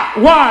not.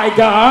 Why,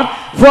 God?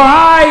 For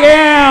I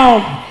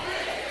am.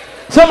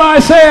 Somebody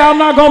say, I'm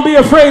not going to be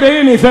afraid of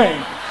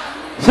anything.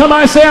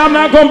 Somebody say, I'm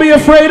not going to be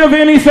afraid of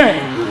anything.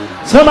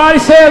 Somebody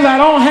says, I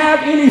don't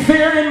have any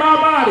fear in my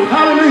body.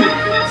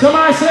 Hallelujah.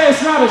 Somebody says,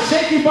 it's not a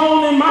shaky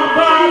bone in my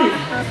body.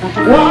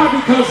 Why?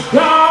 Because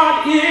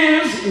God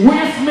is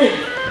with me.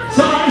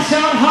 Somebody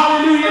shout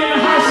hallelujah in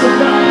the house of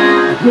God.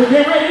 We're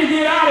getting ready to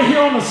get out of here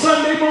on a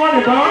Sunday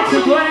morning, but aren't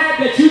you glad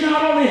that you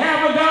not only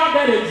have a God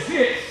that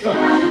exists,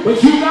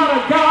 but you got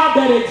a God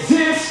that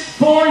exists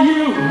for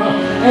you.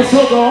 And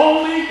so the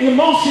only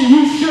emotion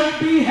you should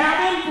be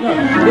having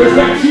is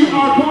that you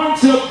are going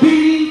to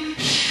be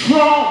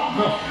strong.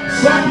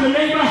 Slap your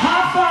neighbor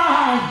high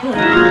five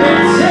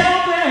and tell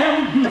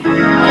them,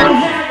 I don't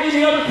have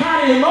any other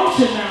kind of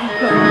emotion now.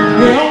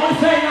 The only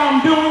thing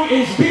I'm doing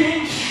is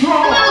being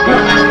strong.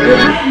 It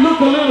might look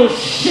a little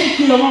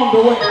shaky along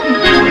the way,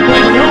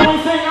 but the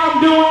only thing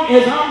I'm doing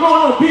is I'm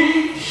going to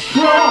be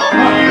strong.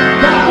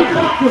 Got a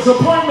doctor's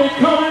appointment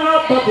coming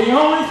up, but the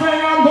only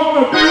thing I'm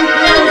going to be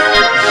is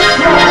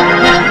strong.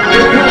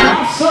 Because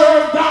I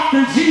serve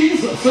Dr.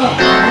 Jesus, and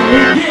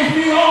he gives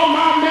me all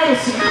my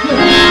medicine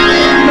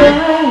in the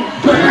room.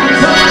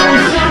 Somebody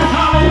shout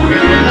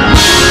hallelujah.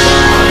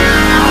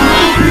 I'm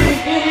not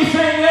being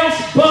anything else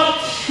but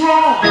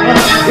strong.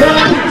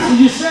 So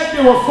you said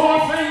there were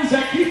 4 things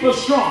that keep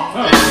us strong.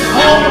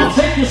 Oh,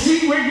 take your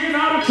seat. We're getting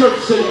out of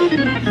church today.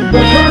 The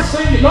first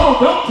thing, no,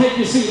 don't take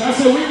your seat. I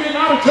said, we're getting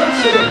out of church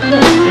today.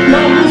 No,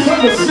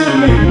 misunderstood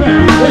me.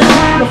 It's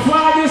time to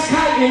fly this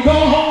kite and go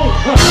home.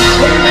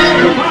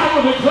 The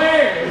Bible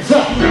declares,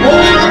 over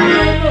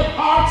in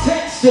our text,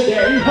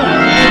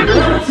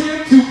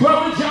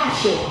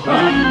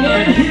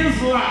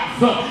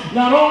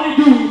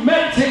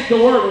 the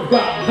Word of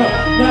God.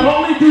 Not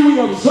only do we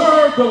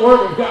observe the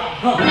Word of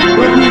God,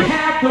 but we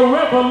have the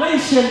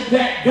revelation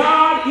that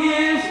God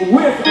is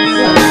with us.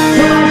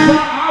 So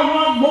I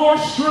want more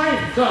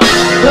strength. The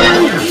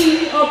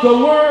E of the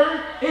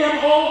word,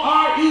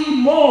 M-O-R-E,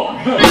 more,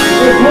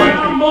 is what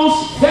I'm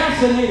most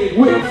fascinated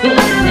with.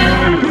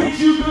 I bid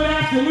you good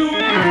afternoon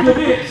after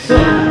this.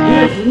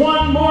 There's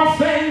one more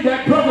thing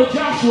that Brother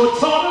Joshua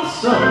taught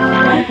us,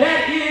 and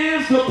that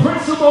is the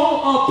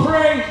principle of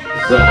praise.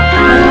 And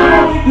not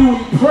only do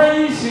we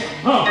praise him,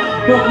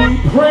 but we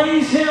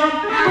praise him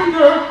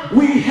after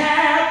we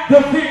have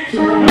the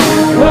victory.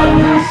 Well,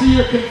 Pastor,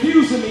 you're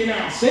confusing me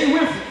now. Stay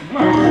with me.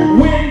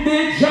 When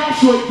did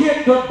Joshua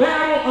get the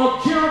battle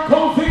of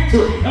Jericho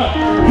victory?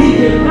 He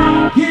did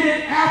not get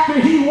it after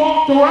he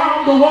walked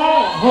around the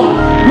wall.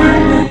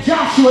 When did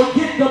Joshua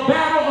get the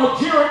battle of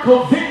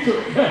Jericho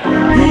victory?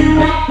 He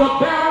got the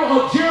battle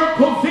of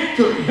Jericho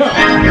victory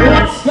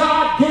once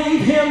God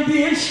gave him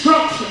the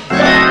instructions.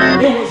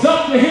 It was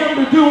up to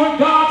him to do what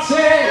God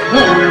said.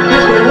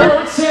 The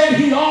word said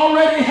he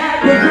already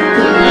had the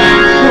victory.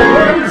 The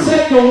word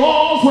said the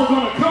walls were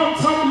going to come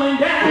tumbling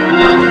down.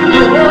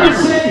 The word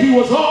said he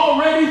was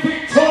already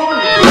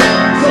victorious.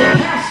 So,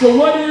 Pastor,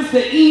 what is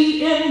the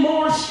E in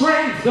more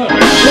strength? Well,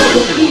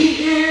 the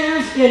E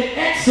is in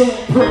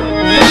excellent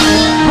praise.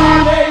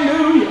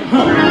 Hallelujah.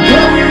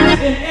 What is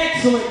an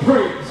excellent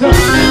praise?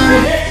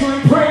 An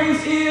excellent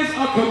praise is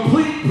a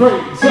complete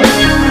praise.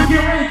 I'm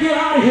getting ready to get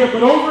out of here,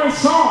 but over in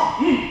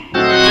Psalm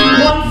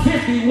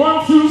 150,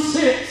 1 through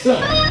 6,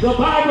 the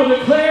Bible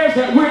declares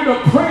that we're to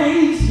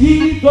praise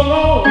ye the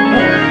Lord.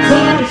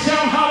 Somebody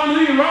shout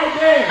hallelujah right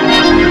there.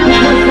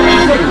 Because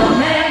that's the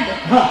commandment.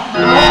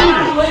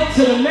 I'll wait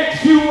to the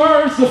next few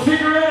words to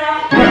figure it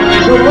out.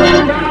 The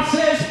word of God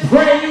says,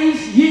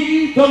 praise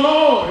ye the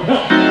Lord.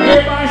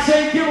 Everybody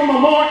say, give him a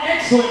more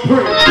excellent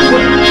praise.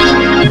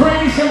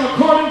 Praise him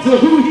according to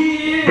who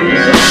he is. He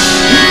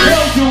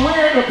tells you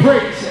where to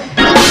praise him.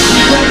 He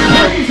says,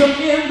 praise him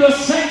in the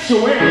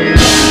sanctuary.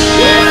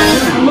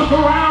 When I look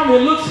around,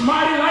 it looks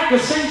mighty like a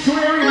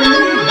sanctuary to me.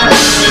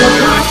 But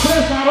God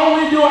says, not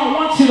only do I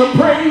want you to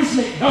praise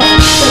me, but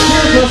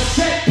there's a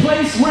set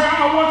place where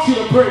I want you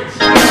to praise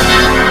me.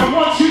 I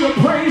want you to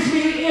praise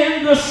me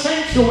in the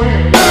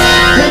sanctuary.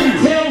 Then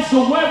he tells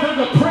the weather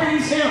to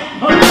praise him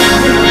in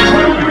the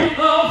firmament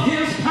of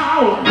his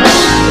power.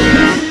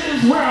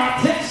 This is where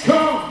our text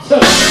comes.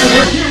 And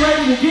we're getting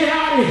ready to get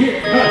out of here.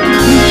 He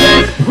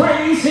says,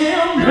 praise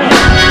him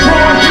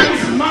for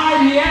his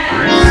mighty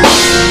acts.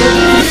 But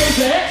here's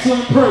the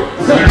excellent praise.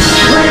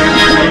 Praise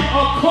him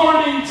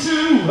according to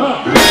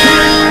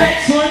his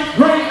excellent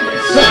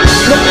greatness.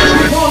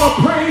 We're going to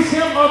praise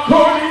him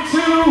according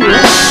to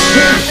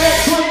his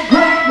excellent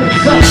greatness.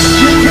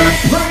 You can't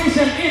praise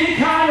him any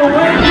kind of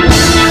way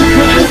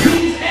because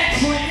he's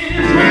excellent in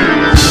his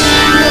greatness.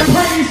 Your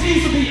praise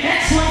needs to be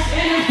excellent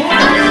in his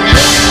greatness.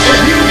 If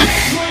he's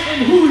excellent in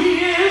who he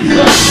is,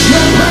 your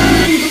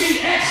praise needs to be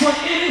excellent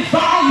in his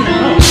volume.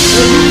 If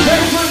he's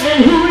excellent in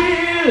who he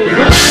is,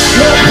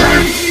 your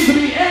praise needs to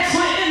be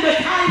excellent in the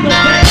kind of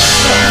dance.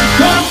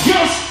 Don't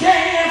just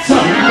dance. If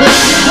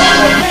you want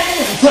to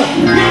dance, give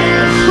it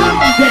a strong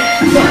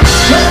dance.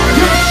 Don't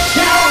just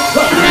shout.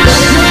 If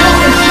you want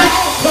to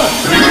shout, give it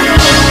a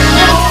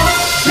strong shout.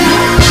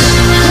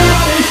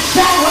 Somebody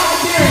shout right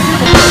there.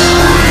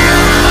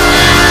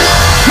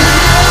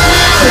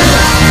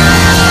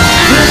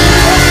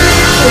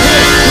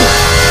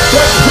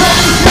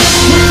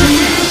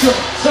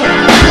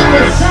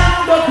 The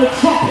sound of the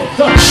trumpet, with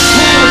the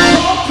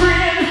psaltery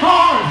and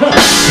harp,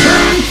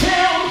 praise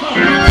him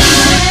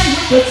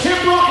with the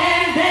timbrel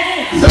and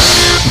dance,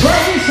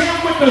 praise him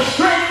with the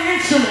string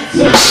instruments,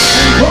 and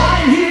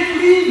Brian, he didn't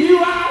leave you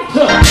out,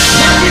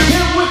 praise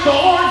him with the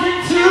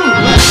organ too,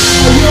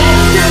 you all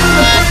still in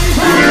the same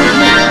place,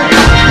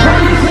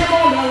 praise him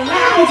on the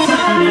loud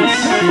sounding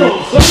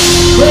cymbals,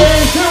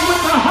 praise him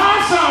with the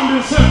high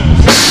sounding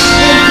cymbals,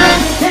 and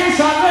just in case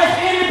I left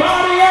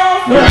anybody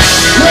out, let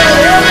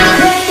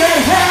everything that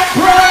had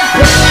breath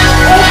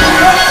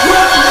open up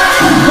your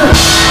mouth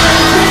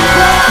and give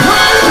God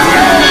praise.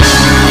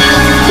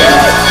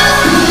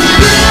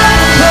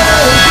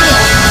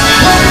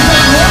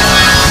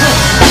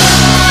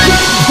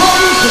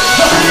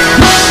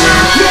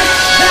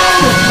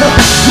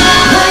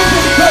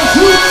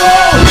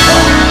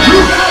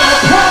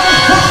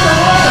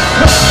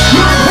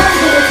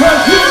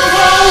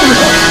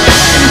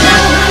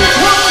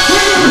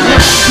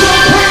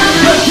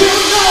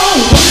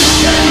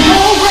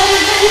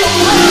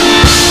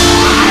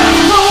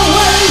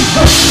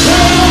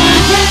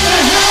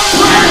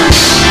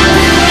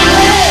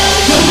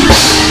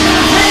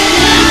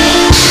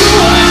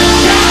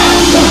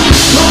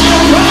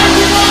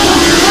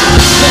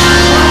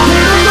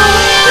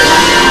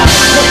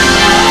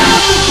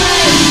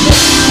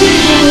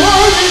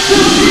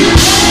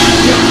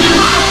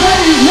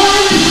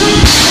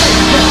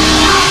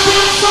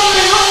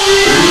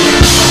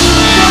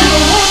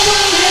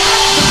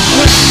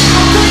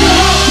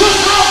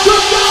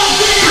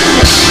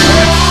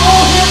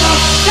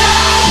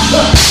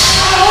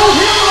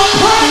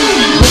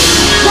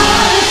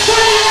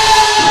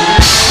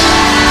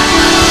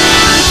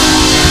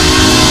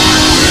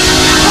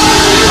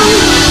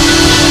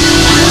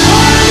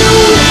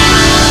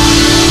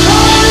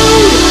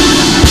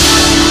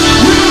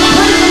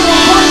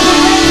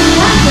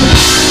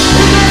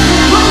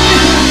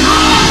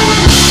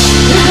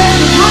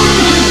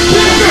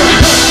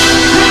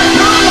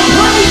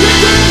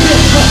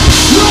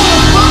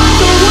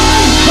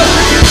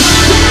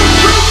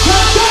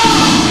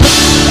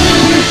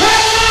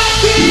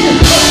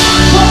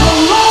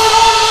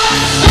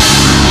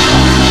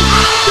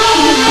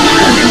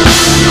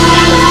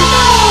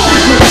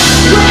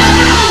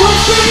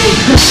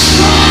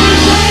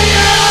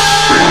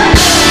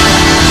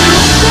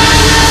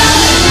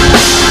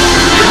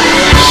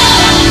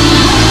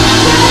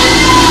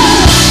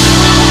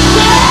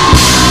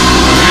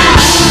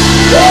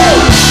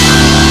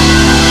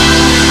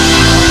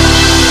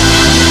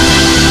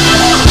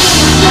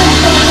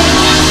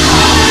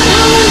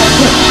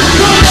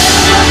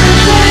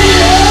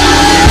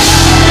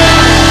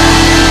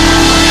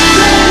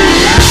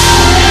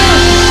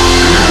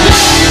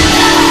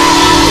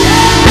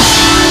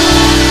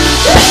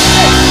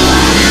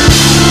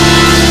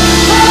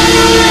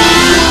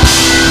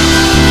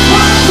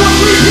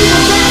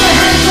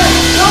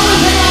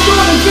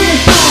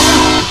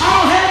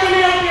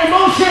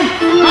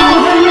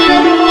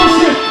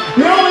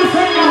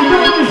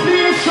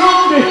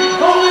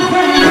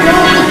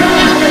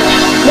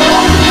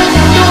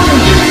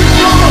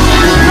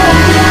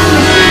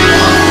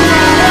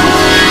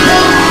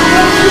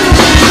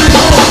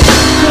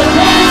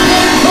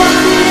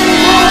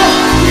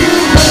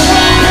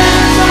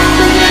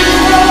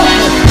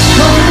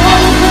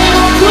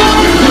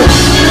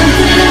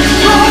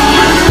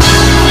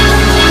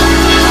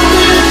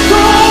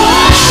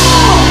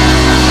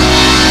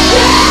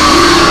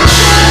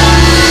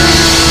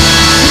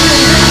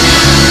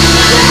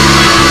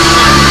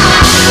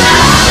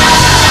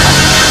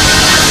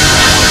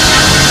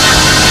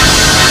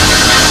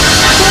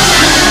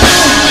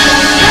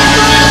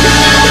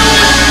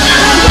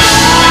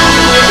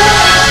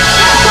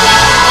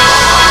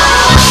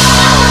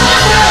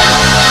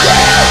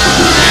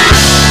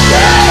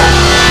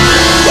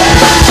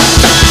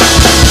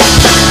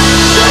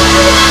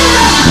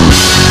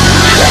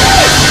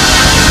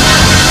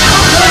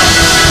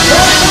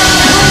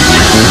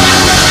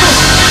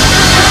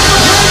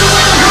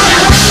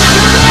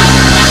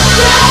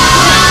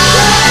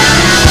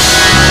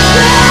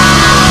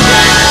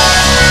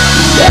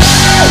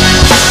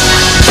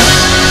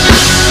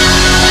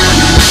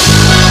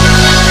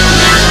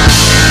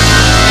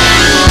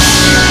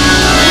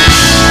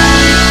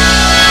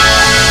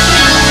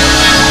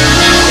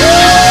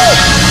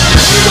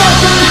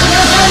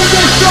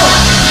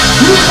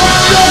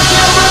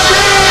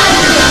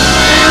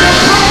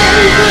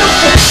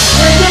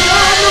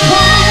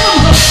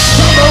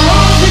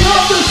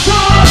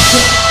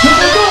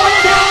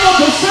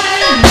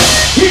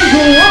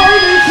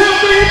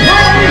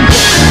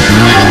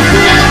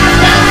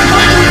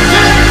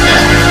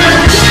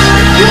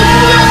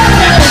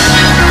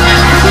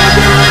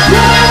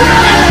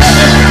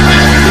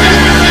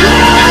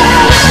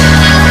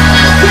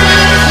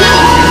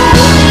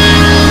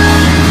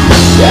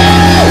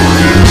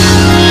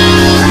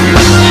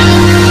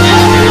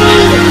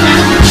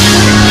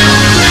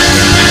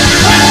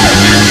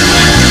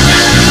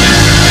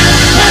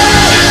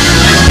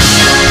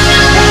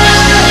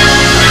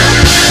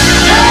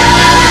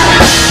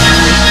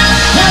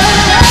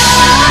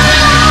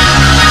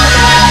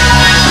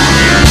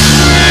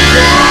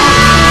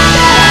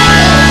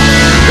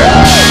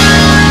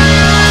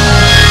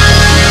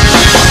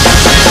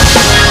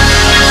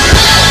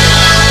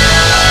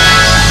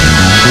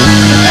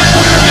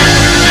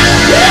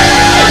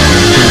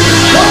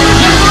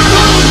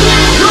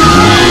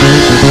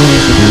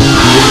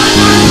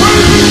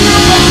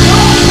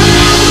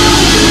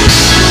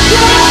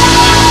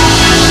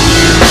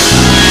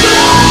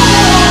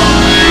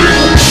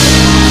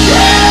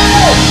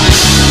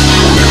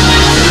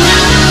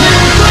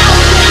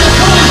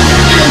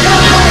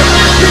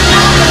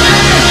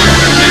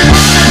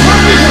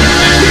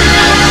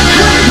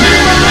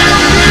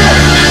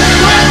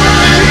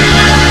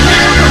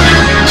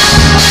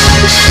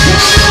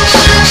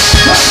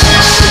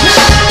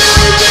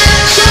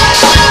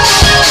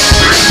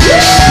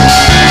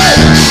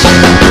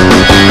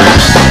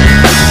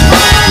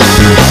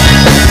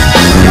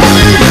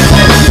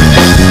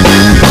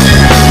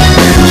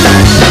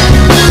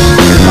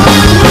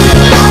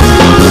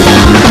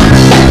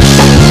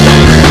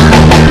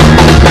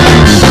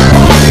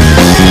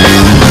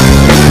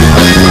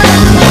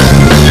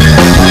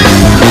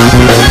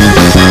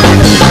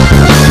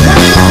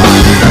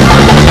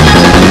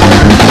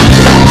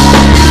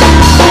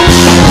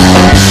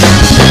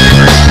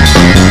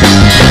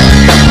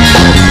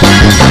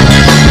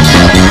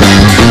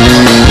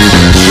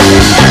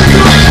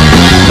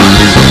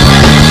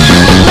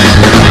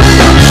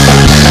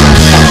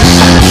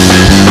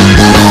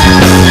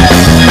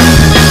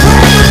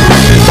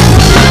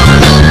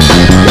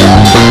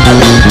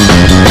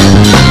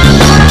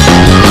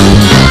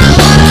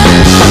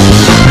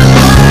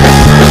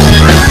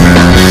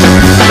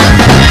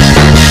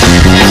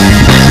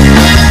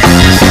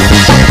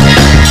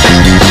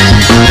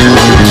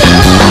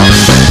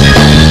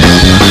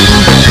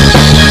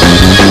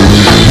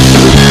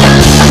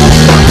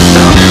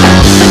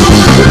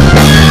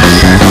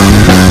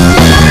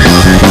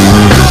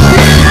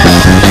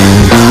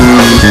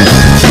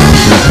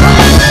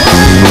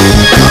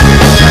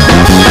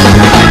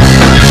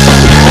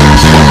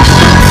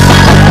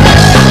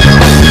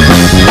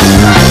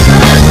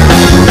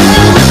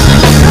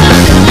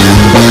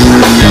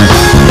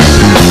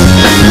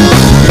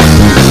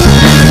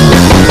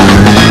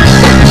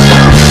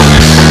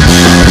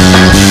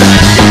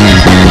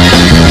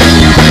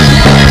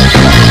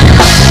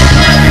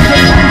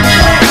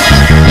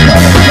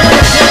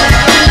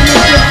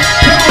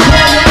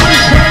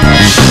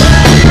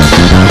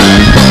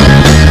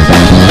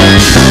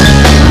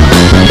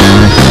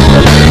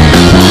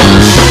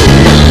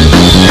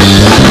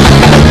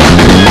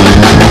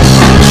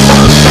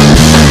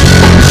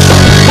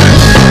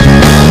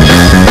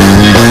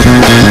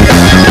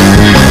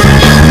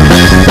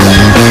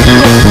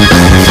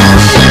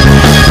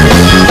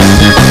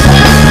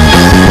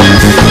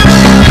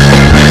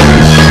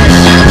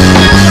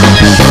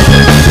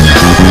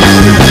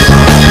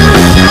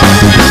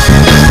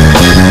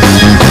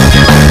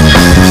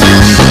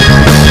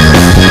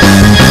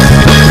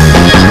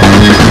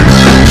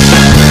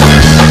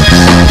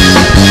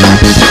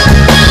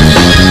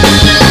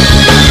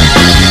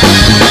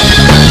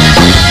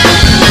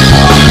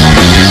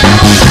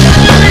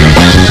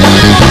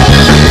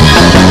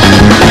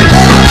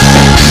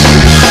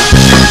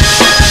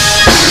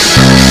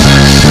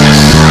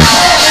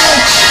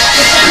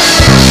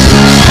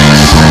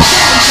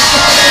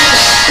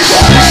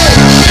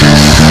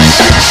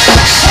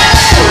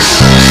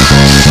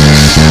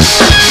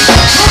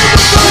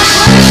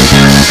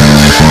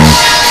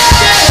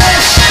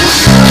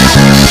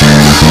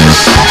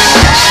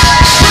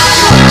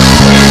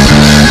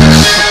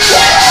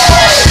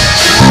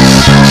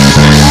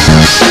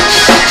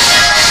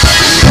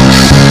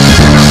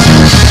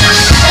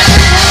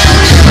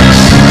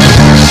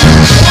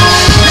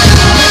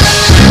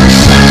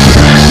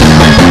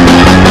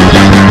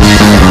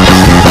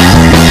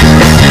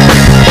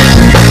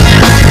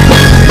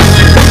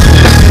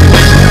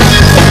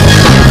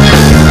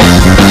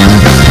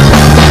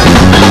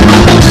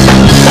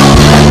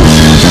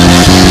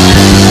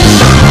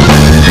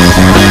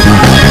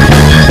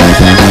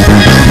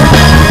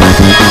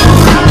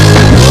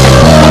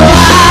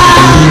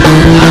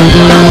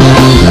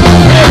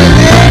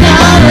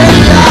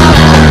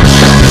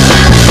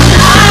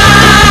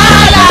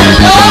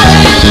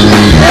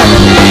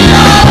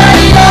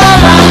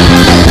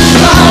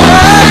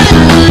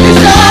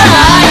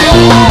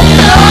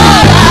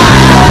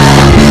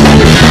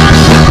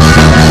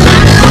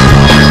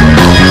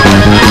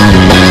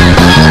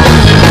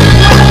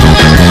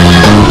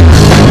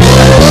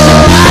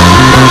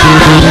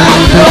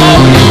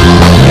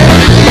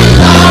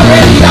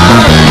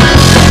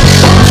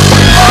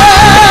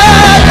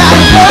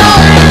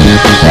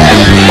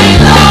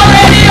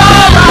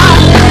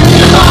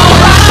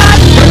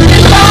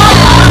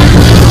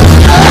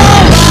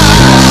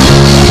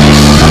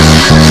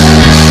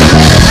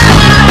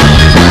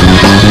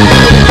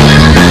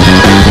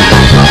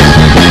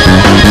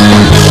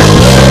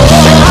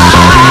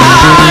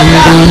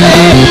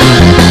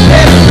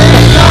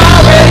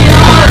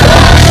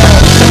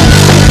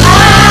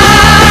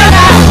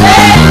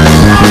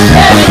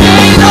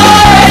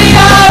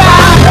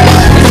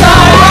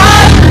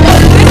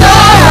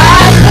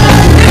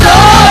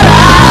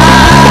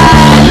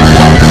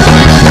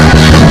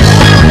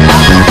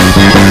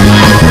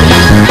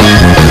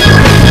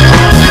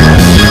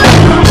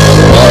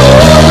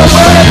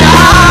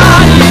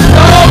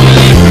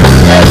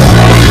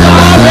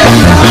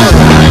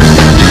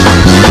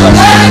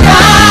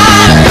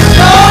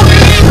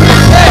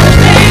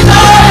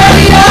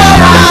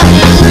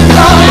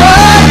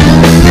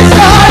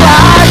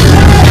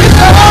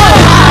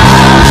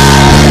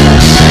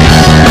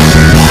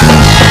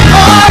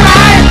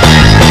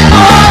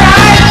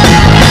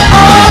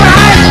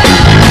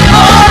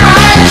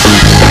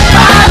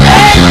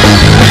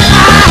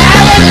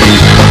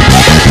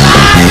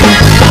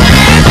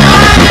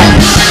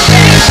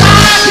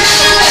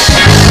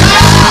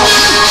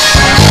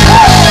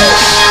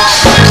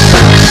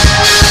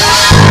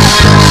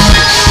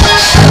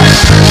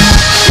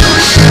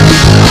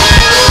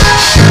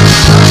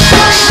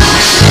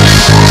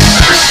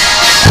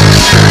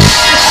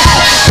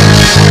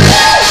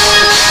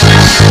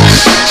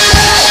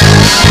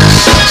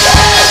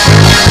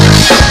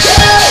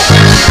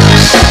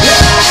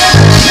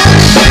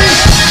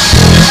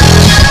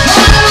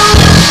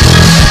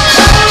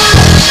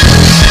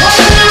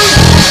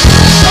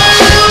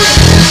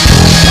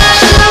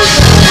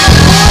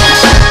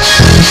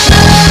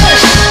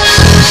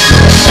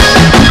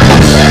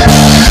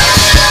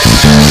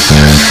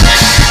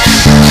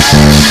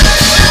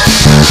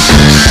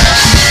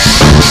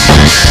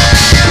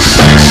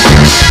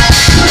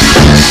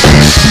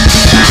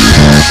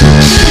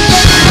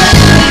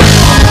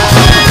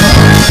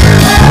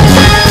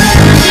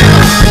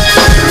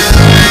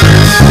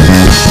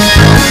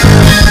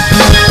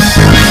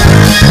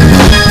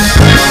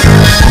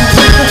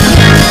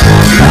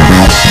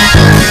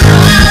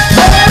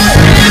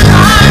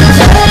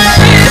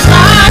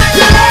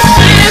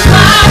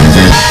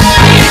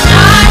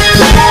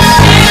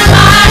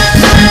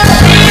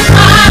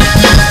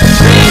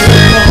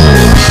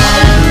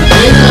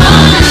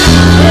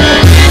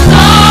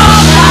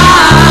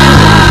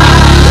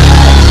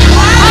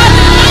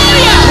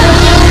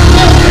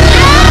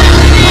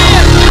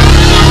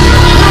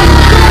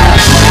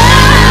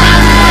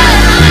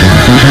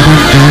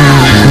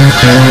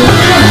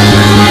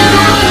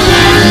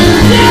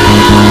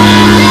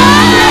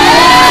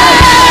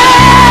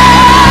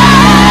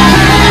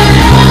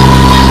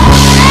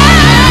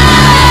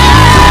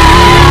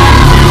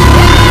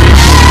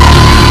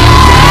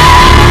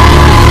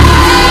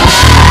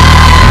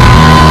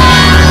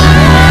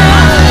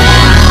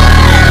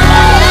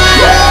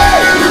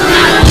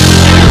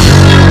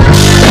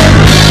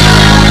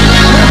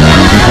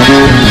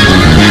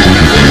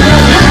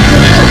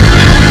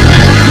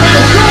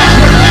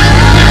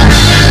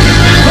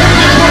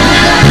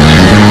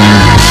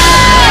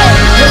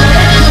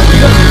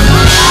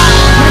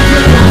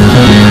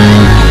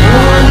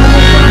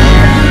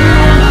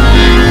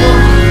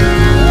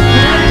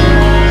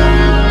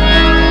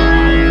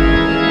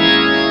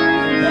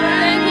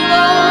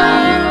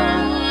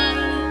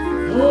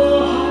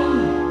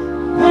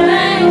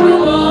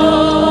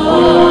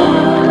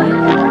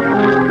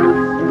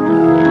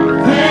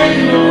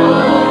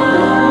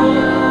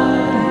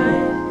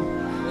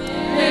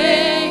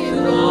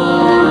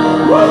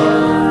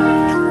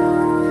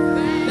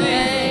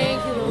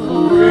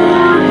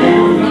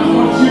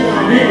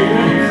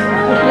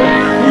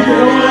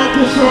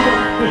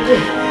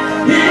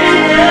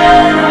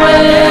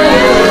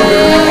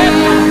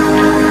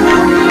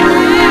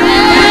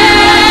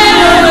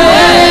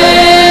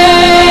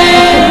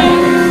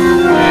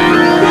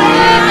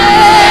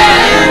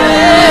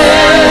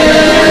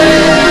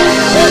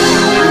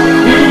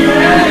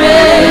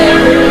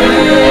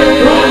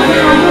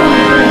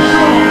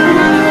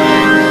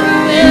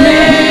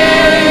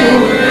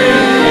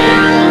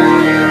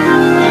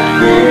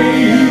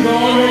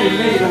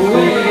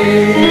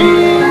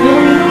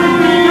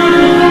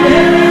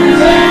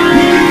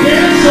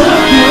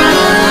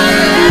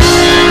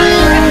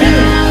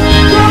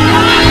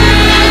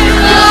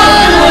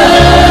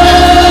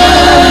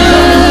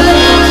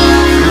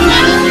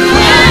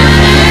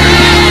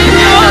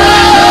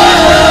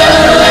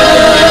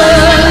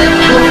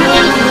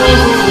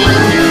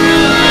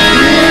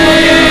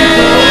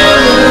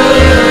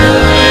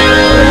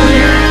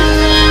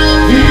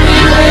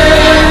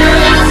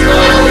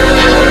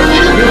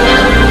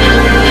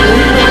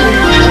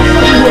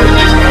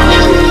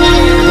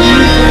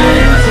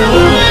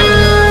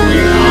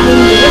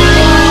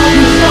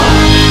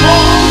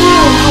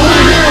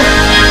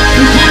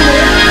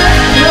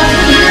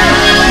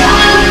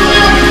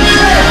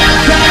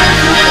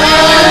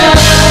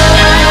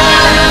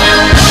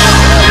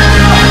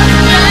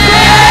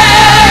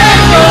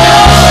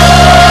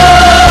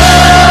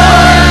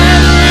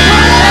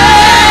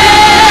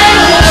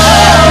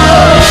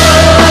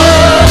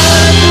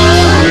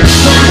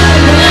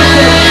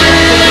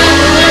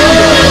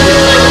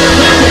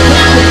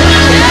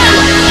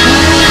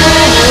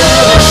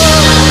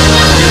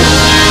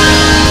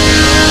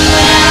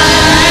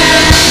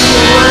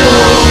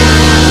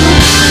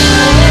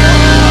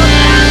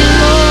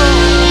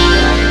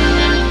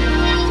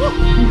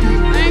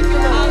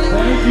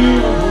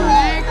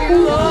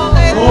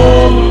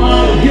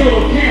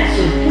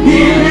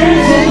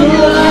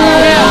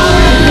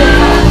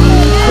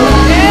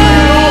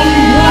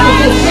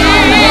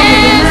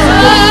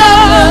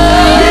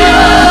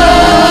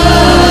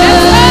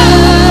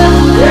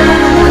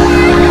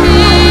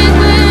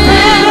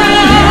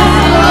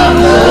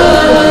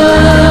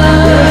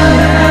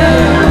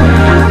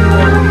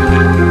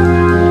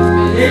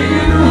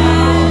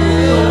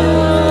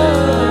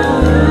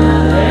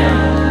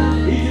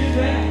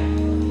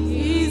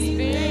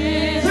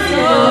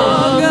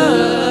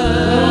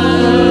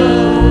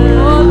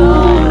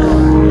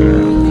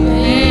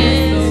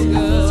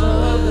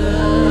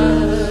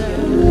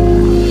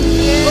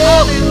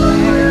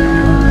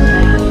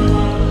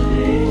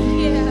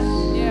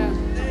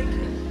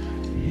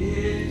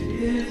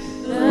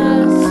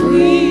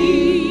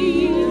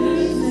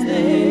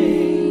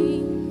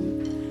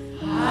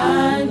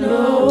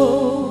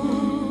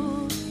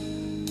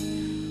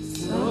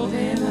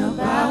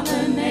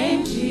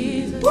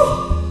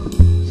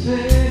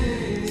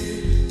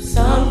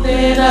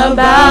 Something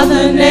about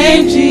the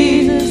name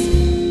Jesus.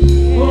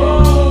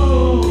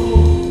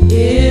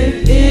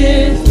 It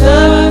is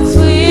the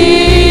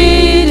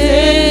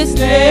sweetest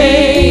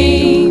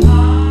name.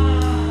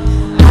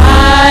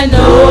 I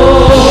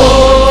know.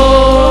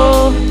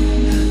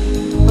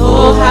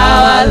 Oh,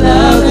 how I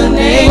love the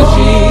name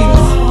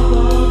Jesus.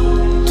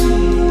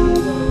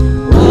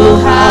 Oh,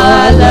 how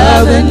I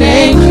love the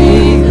name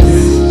Jesus.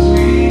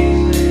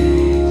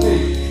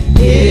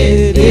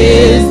 It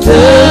is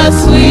the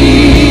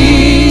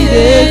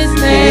sweetest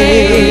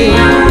name.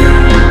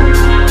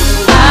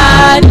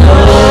 I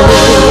know.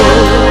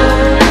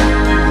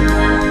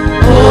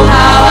 Oh,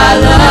 how I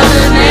love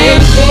the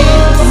name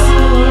Jesus.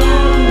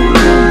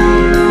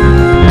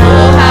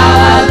 Oh, how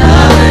I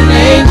love the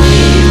name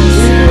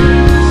Jesus.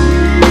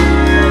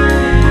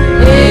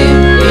 It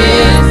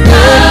is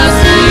the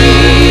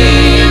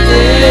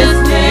sweetest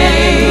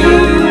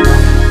name.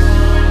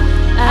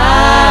 I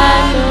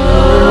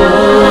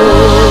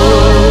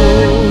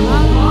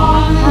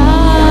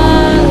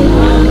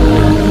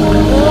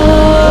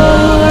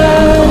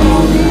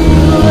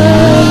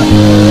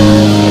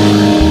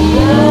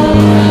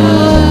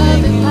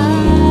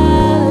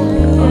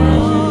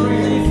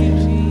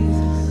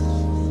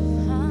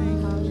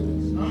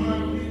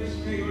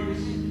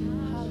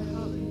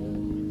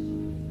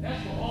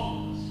That's for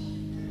all of us.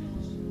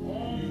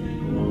 Only thing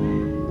we want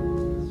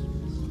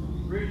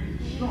to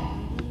be strong.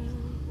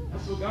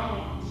 That's what God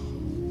wants.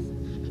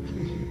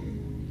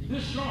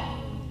 This strong.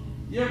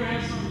 You ever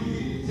had something you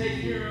needed to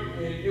take care of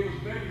and it was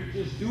better to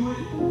just do it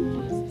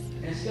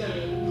instead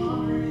of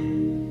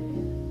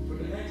pondering it for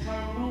the next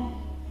however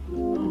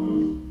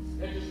long?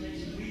 That just makes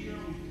you weaker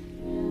and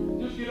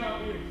weaker. Just get out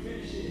there and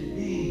finish it and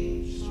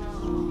be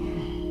strong.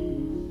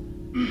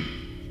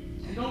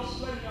 And don't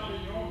sweat it out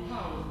in your own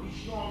power. Be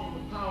strong in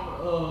the power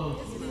of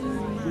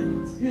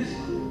His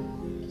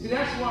might. See,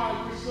 that's why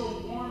we're so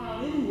worn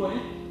out anyway,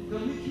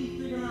 because we keep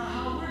figuring out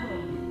how we're going to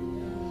do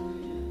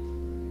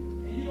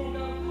it. And you don't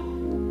got to do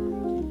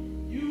it.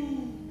 You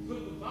put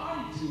the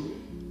body to it,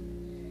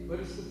 but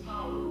it's the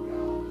power of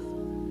God.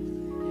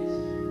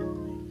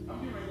 I'm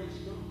getting ready to let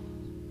you go.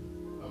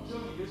 I'm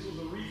telling you, this was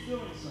a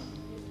refilling Sunday.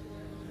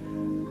 I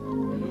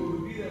knew it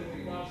would be that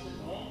way. God said,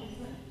 the only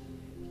thing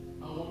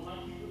I want my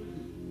people to do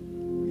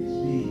is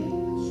be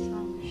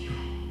strong.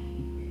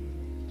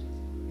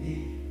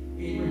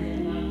 Abraham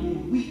not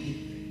being weak in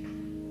faith.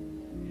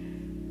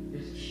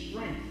 There's a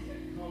strength that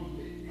comes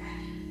with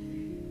active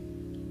faith.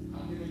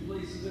 I've been in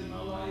places in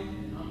my life,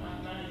 and I'm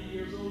not 90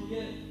 years old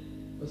yet,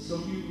 but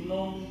some of you have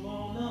known me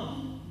long enough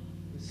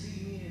to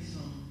see me in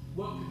some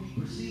what could be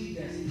perceived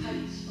as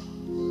tight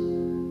spots, a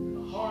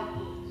hard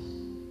place.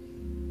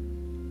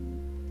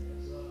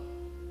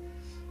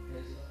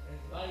 As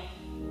life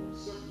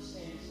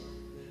circumstance,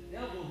 the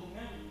devil,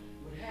 whomever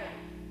would have it.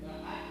 But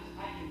I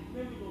can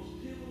remember those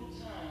pivotal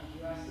times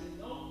where I said,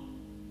 no,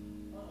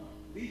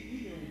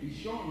 we going to be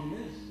strong in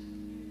this.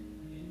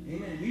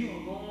 Amen. We're going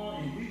to go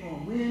on and we're going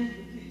to win the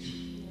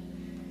victory.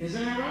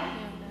 Isn't that right?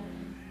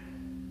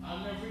 I'll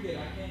never forget. I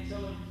can't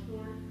tell every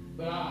story,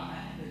 but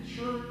the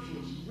church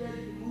was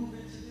ready to move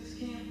into this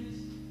campus.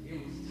 It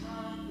was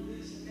time for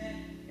this and that.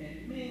 And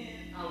man,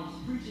 I was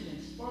preaching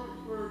in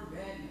Spartanburg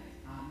that night.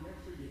 I'll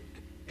never forget.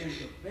 And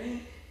the bank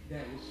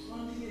that was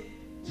funding it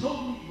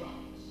totally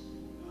dropped us.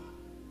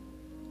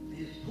 They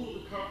just pulled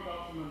the carpet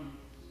off from under us.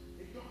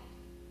 They dropped it.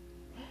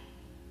 Right?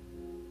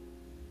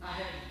 I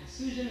had a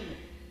decision to make.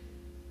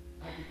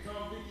 I could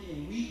come, Vicky,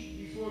 and weep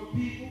before the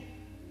people.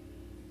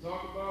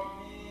 Talk about,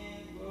 man,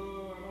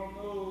 well, I don't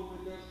know,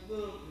 but that's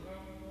love.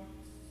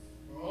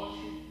 For all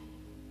truth,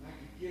 I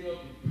could get up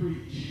and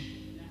preach.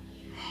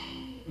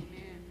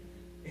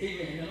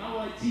 Amen. And I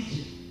like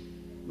teaching.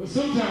 But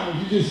sometimes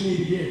you just need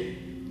to get it.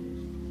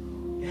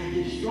 You gotta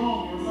get strong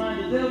and remind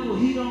the devil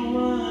he don't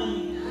run.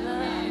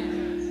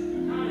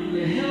 Not in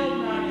your health,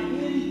 not in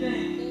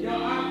anything. Yo,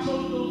 I've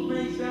told those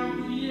banks down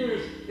for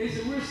years. They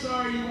said, we're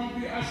sorry you won't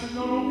be. I said,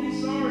 no, don't be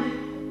sorry.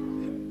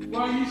 Why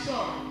are you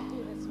sorry?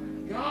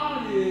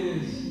 God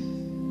is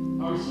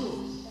our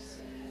source.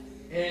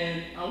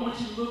 And I want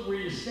you to look where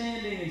you're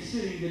standing and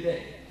sitting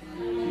today.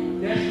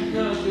 That's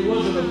because there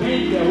wasn't a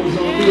bank that was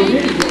on field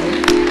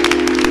anyway.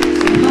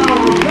 The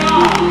power of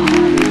God.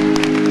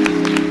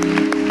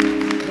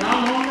 Not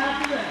long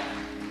after that,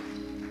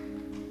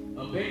 a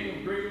bank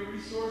of greater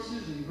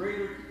resources and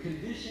greater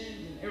conditions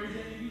and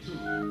everything in between.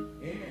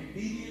 Amen.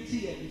 BB&T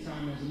at the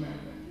time, as a matter of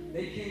fact.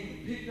 They came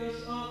and picked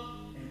us up,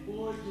 and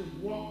boy, just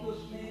walked us,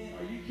 man.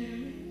 Are you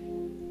kidding me?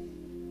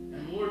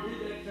 And the Lord did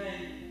that thing.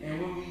 And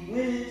when we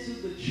went into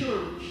the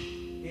church,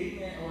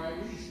 amen, or at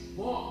least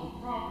bought the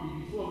property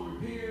before the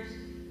repairs,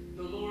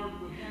 the Lord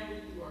would have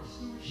it through our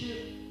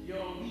stewardship.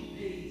 Y'all, we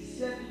paid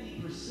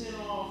 70%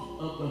 off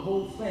of the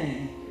whole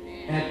thing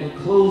at the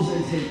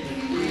closing table.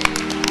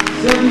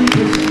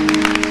 70%.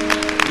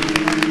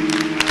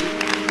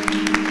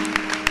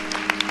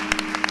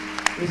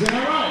 Isn't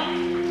that right?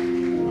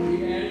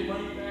 We added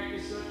money back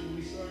and such, and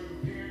we started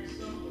repairing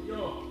stuff. But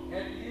y'all,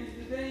 at the end of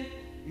the day,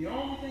 the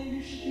only thing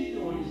you should be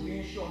doing is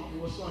being strong.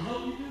 And what's going to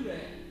help you do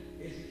that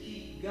is to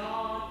keep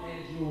God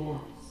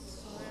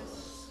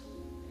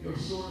your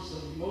source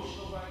of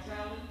emotional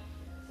vitality,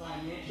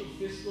 financial,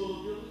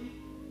 fiscal ability,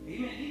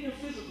 amen, even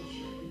physical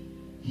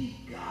strength.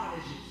 Keep God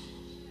as your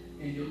source,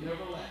 and you'll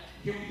never lack.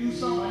 Can we do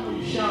something? I know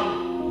you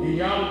shouted and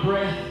you're out of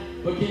breath,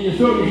 but can you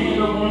throw your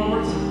hand up one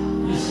more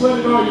time? You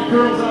sweated all your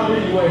curls out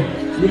anyway.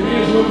 You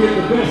may as well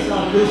get the best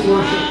out of this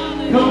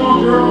worship. Come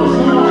on, girls.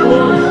 Come on,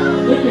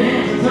 boys. Lift your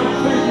hands and tell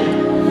them thank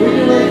you. We're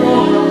getting ready